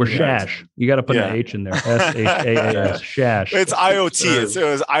 Or SHASH. You got to put an H in there. SHAAS. SHASH. It's IoT. It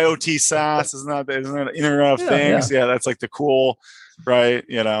was IoT SaaS. Isn't that Internet of Things? Yeah, that's like the cool, right?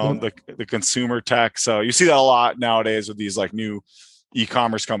 The consumer tech. So you see that a lot nowadays with these like new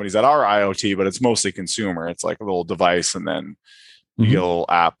e-commerce companies that are IoT, but it's mostly consumer. It's like a little device and then you get a little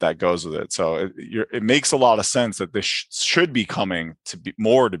app that goes with it. So it makes a lot of sense that this should be coming to be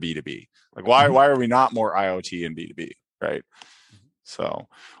more to B2B. Like why are we not more IoT and B2B, right? So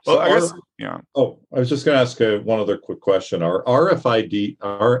I guess, Oh, I was just going to ask one other quick question. Are RFID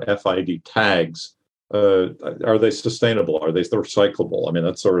tags are they sustainable? Are they recyclable? I mean,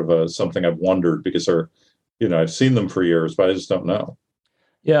 that's sort of something I've wondered because I've seen them for years, but I just don't know.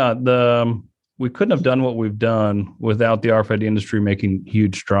 Yeah, we couldn't have done what we've done without the RFID industry making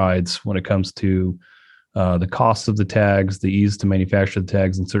huge strides when it comes to the cost of the tags, the ease to manufacture the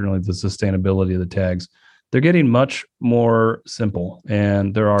tags, and certainly the sustainability of the tags. They're getting much more simple,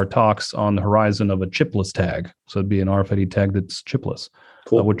 and there are talks on the horizon of a chipless tag. So it'd be an RFID tag that's chipless,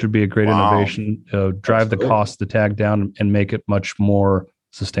 Cool. which would be a great innovation. Drive the cost of the tag down and make it much more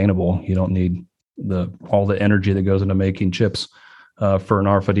sustainable. You don't need all the energy that goes into making chips for an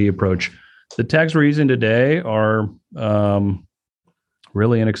RFID approach. The tags we're using today are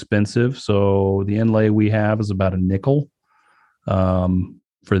really inexpensive. So the inlay we have is about $0.05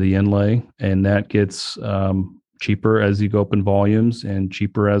 for the inlay, and that gets cheaper as you go up in volumes and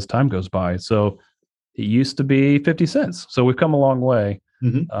cheaper as time goes by. So it used to be 50 cents. So we've come a long way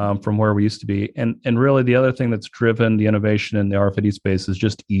from where we used to be. And really the other thing that's driven the innovation in the RFID space is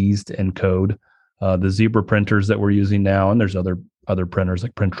just ease to encode. The Zebra printers that we're using now, and there's other printers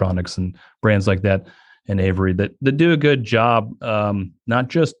like Printronix and brands like that, and Avery that do a good job, not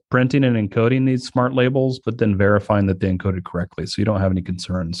just printing and encoding these smart labels, but then verifying that they encoded correctly, so you don't have any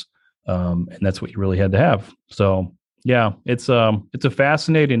concerns. And that's what you really had to have. So yeah, it's a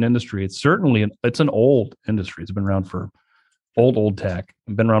fascinating industry. It's certainly it's an old industry. It's been around for old tech,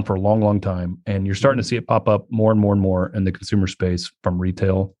 been around for a long, long time, and you're starting to see it pop up more and more and more in the consumer space from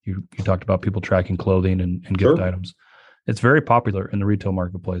retail. You talked about people tracking clothing and gift items. It's very popular in the retail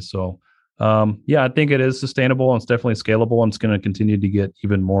marketplace. So I think it is sustainable, and it's definitely scalable, and it's going to continue to get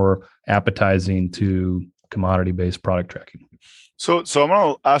even more appetizing to commodity-based product tracking. So I'm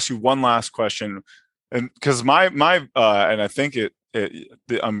going to ask you one last question, and because my and I think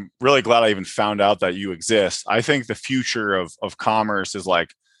I'm really glad I even found out that you exist. I think the future of commerce is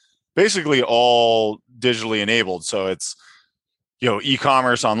like basically all digitally enabled. So it's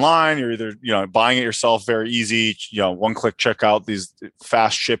e-commerce online. You're either buying it yourself, very easy, one-click checkout, these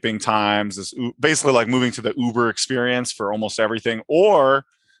fast shipping times, this basically like moving to the Uber experience for almost everything, or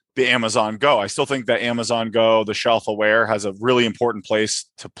the Amazon Go. I still think that Amazon Go, the shelf aware, has a really important place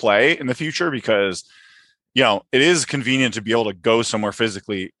to play in the future because it is convenient to be able to go somewhere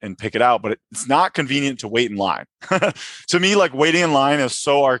physically and pick it out, but it's not convenient to wait in line. To me, like waiting in line is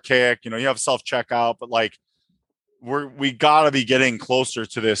so archaic. You have self-checkout, but like we got to be getting closer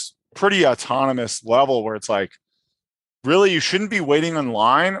to this pretty autonomous level where it's like, really, you shouldn't be waiting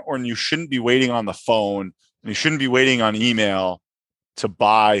online, or you shouldn't be waiting on the phone, and you shouldn't be waiting on email to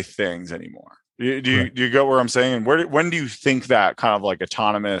buy things anymore. Do you get where I'm saying? And when do you think that kind of like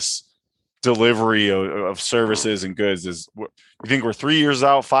autonomous delivery of services and goods is? You think we're 3 years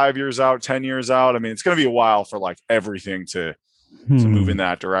out, 5 years out, 10 years out? I mean, it's going to be a while for like everything to move in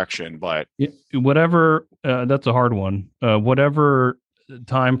that direction, but whatever, that's a hard one. Whatever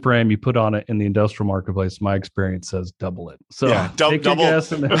time frame you put on it in the industrial marketplace, my experience says double it. So yeah, double.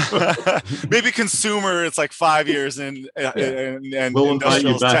 Maybe consumer, it's like 5 years, and we'll invite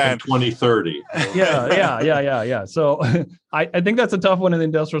you back 10. In 2030. Yeah. So I think that's a tough one in the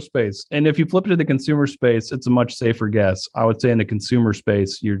industrial space. And if you flip it to the consumer space, it's a much safer guess. I would say in the consumer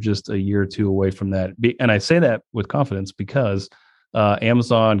space, you're just a year or two away from that. And I say that with confidence because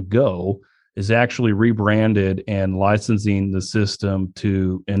Amazon Go is actually rebranded and licensing the system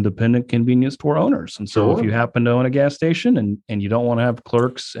to independent convenience store owners. And so if you happen to own a gas station and you don't want to have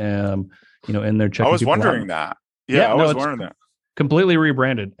clerks, in there checking, I was wondering that. I was wondering that. Completely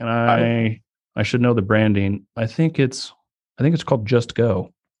rebranded. And I should know the branding. I think it's called Just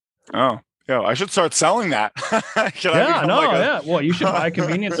Go. Oh. Yeah, I should start selling that. Well, you should buy a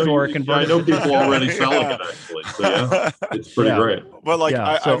convenience store. I know people already selling it, actually. So it's pretty great. But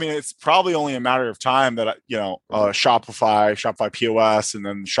I mean, it's probably only a matter of time that Shopify POS, and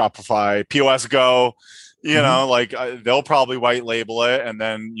then Shopify POS Go. They'll probably white label it, and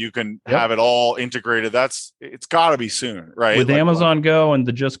then you can have it all integrated. It's got to be soon, right? With Amazon Go and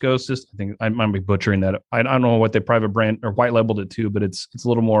the Just Go system, I think I might be butchering that. I don't know what they private brand or white labeled it to, but it's a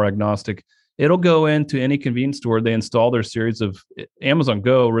little more agnostic. It'll go into any convenience store. They install their series of Amazon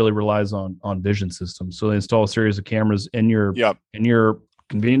Go really relies on vision systems, so they install a series of cameras in your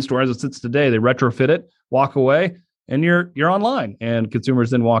convenience store as it sits today. They retrofit it, walk away, and you're online, and consumers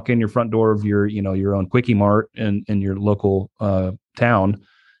then walk in your front door of your own Quickie Mart in your local town,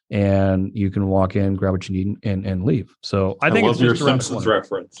 and you can walk in, grab what you need, and leave. So I think it's your Simpsons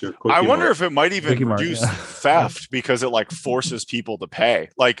reference. I wonder if it might even reduce theft because it like forces people to pay.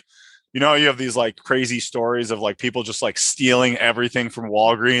 Like you know, you have these like crazy stories of like people just like stealing everything from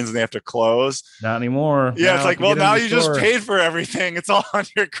Walgreens and they have to close. Not anymore. Yeah, now, it's like, well, now you just paid for everything. It's all on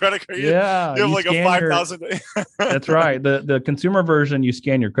your credit card. You have like a 5,000. That's right. The consumer version, you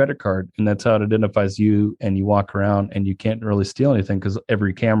scan your credit card, and that's how it identifies you. And you walk around, and you can't really steal anything because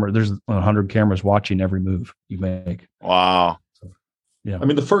every camera, there's 100 cameras watching every move you make. Wow. Yeah. I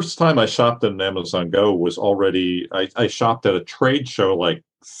mean, the first time I shopped in Amazon Go was already, I shopped at a trade show like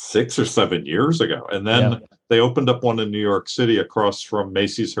 6 or 7 years ago. And then they opened up one in New York City across from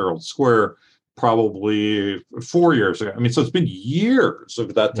Macy's Herald Square probably 4 years ago. I mean, so it's been years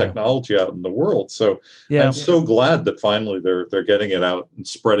of that technology out in the world. So I'm so glad that finally they're getting it out and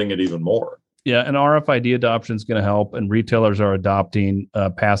spreading it even more. Yeah, and RFID adoption is going to help, and retailers are adopting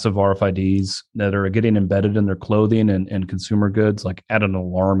passive RFIDs that are getting embedded in their clothing and consumer goods, like at an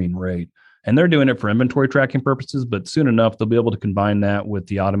alarming rate. And they're doing it for inventory tracking purposes, but soon enough, they'll be able to combine that with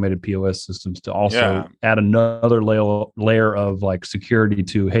the automated POS systems to also add another layer of like security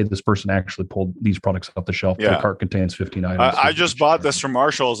to, hey, this person actually pulled these products off the shelf. Their cart contains 15 items. I just bought this from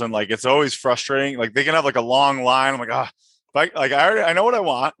Marshall's, and like it's always frustrating. Like they can have like a long line. I'm like, I know what I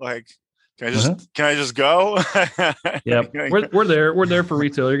want. Like, can I just go? Yeah, we're there. We're there for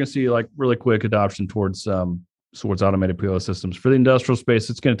retail. You're gonna see like really quick adoption towards automated POS systems. For the industrial space,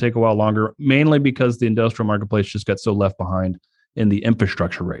 it's going to take a while longer, mainly because the industrial marketplace just got so left behind in the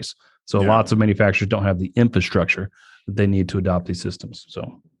infrastructure race. So lots of manufacturers don't have the infrastructure that they need to adopt these systems.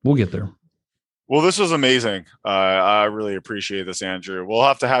 So we'll get there. Well, this was amazing. I really appreciate this, Andrew. We'll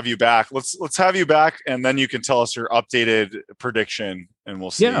have to have you back. Let's have you back, and then you can tell us your updated prediction, and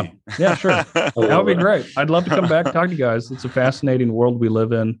we'll see. Yeah, sure. That would be great. I'd love to come back and talk to you guys. It's a fascinating world we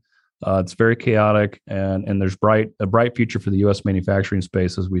live in. It's very chaotic, and there's a bright future for the U.S. manufacturing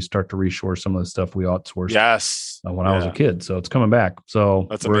space as we start to reshore some of the stuff we outsourced. Yes, when I was a kid. So it's coming back. So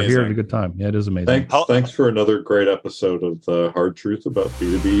we're amazing. here at a good time. Yeah, it is amazing. Thanks for another great episode of The Hard Truth About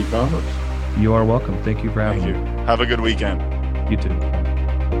B2B e-commerce. You are welcome. Thank you for having me. Have a good weekend. You too.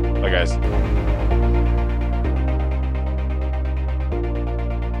 Bye, guys.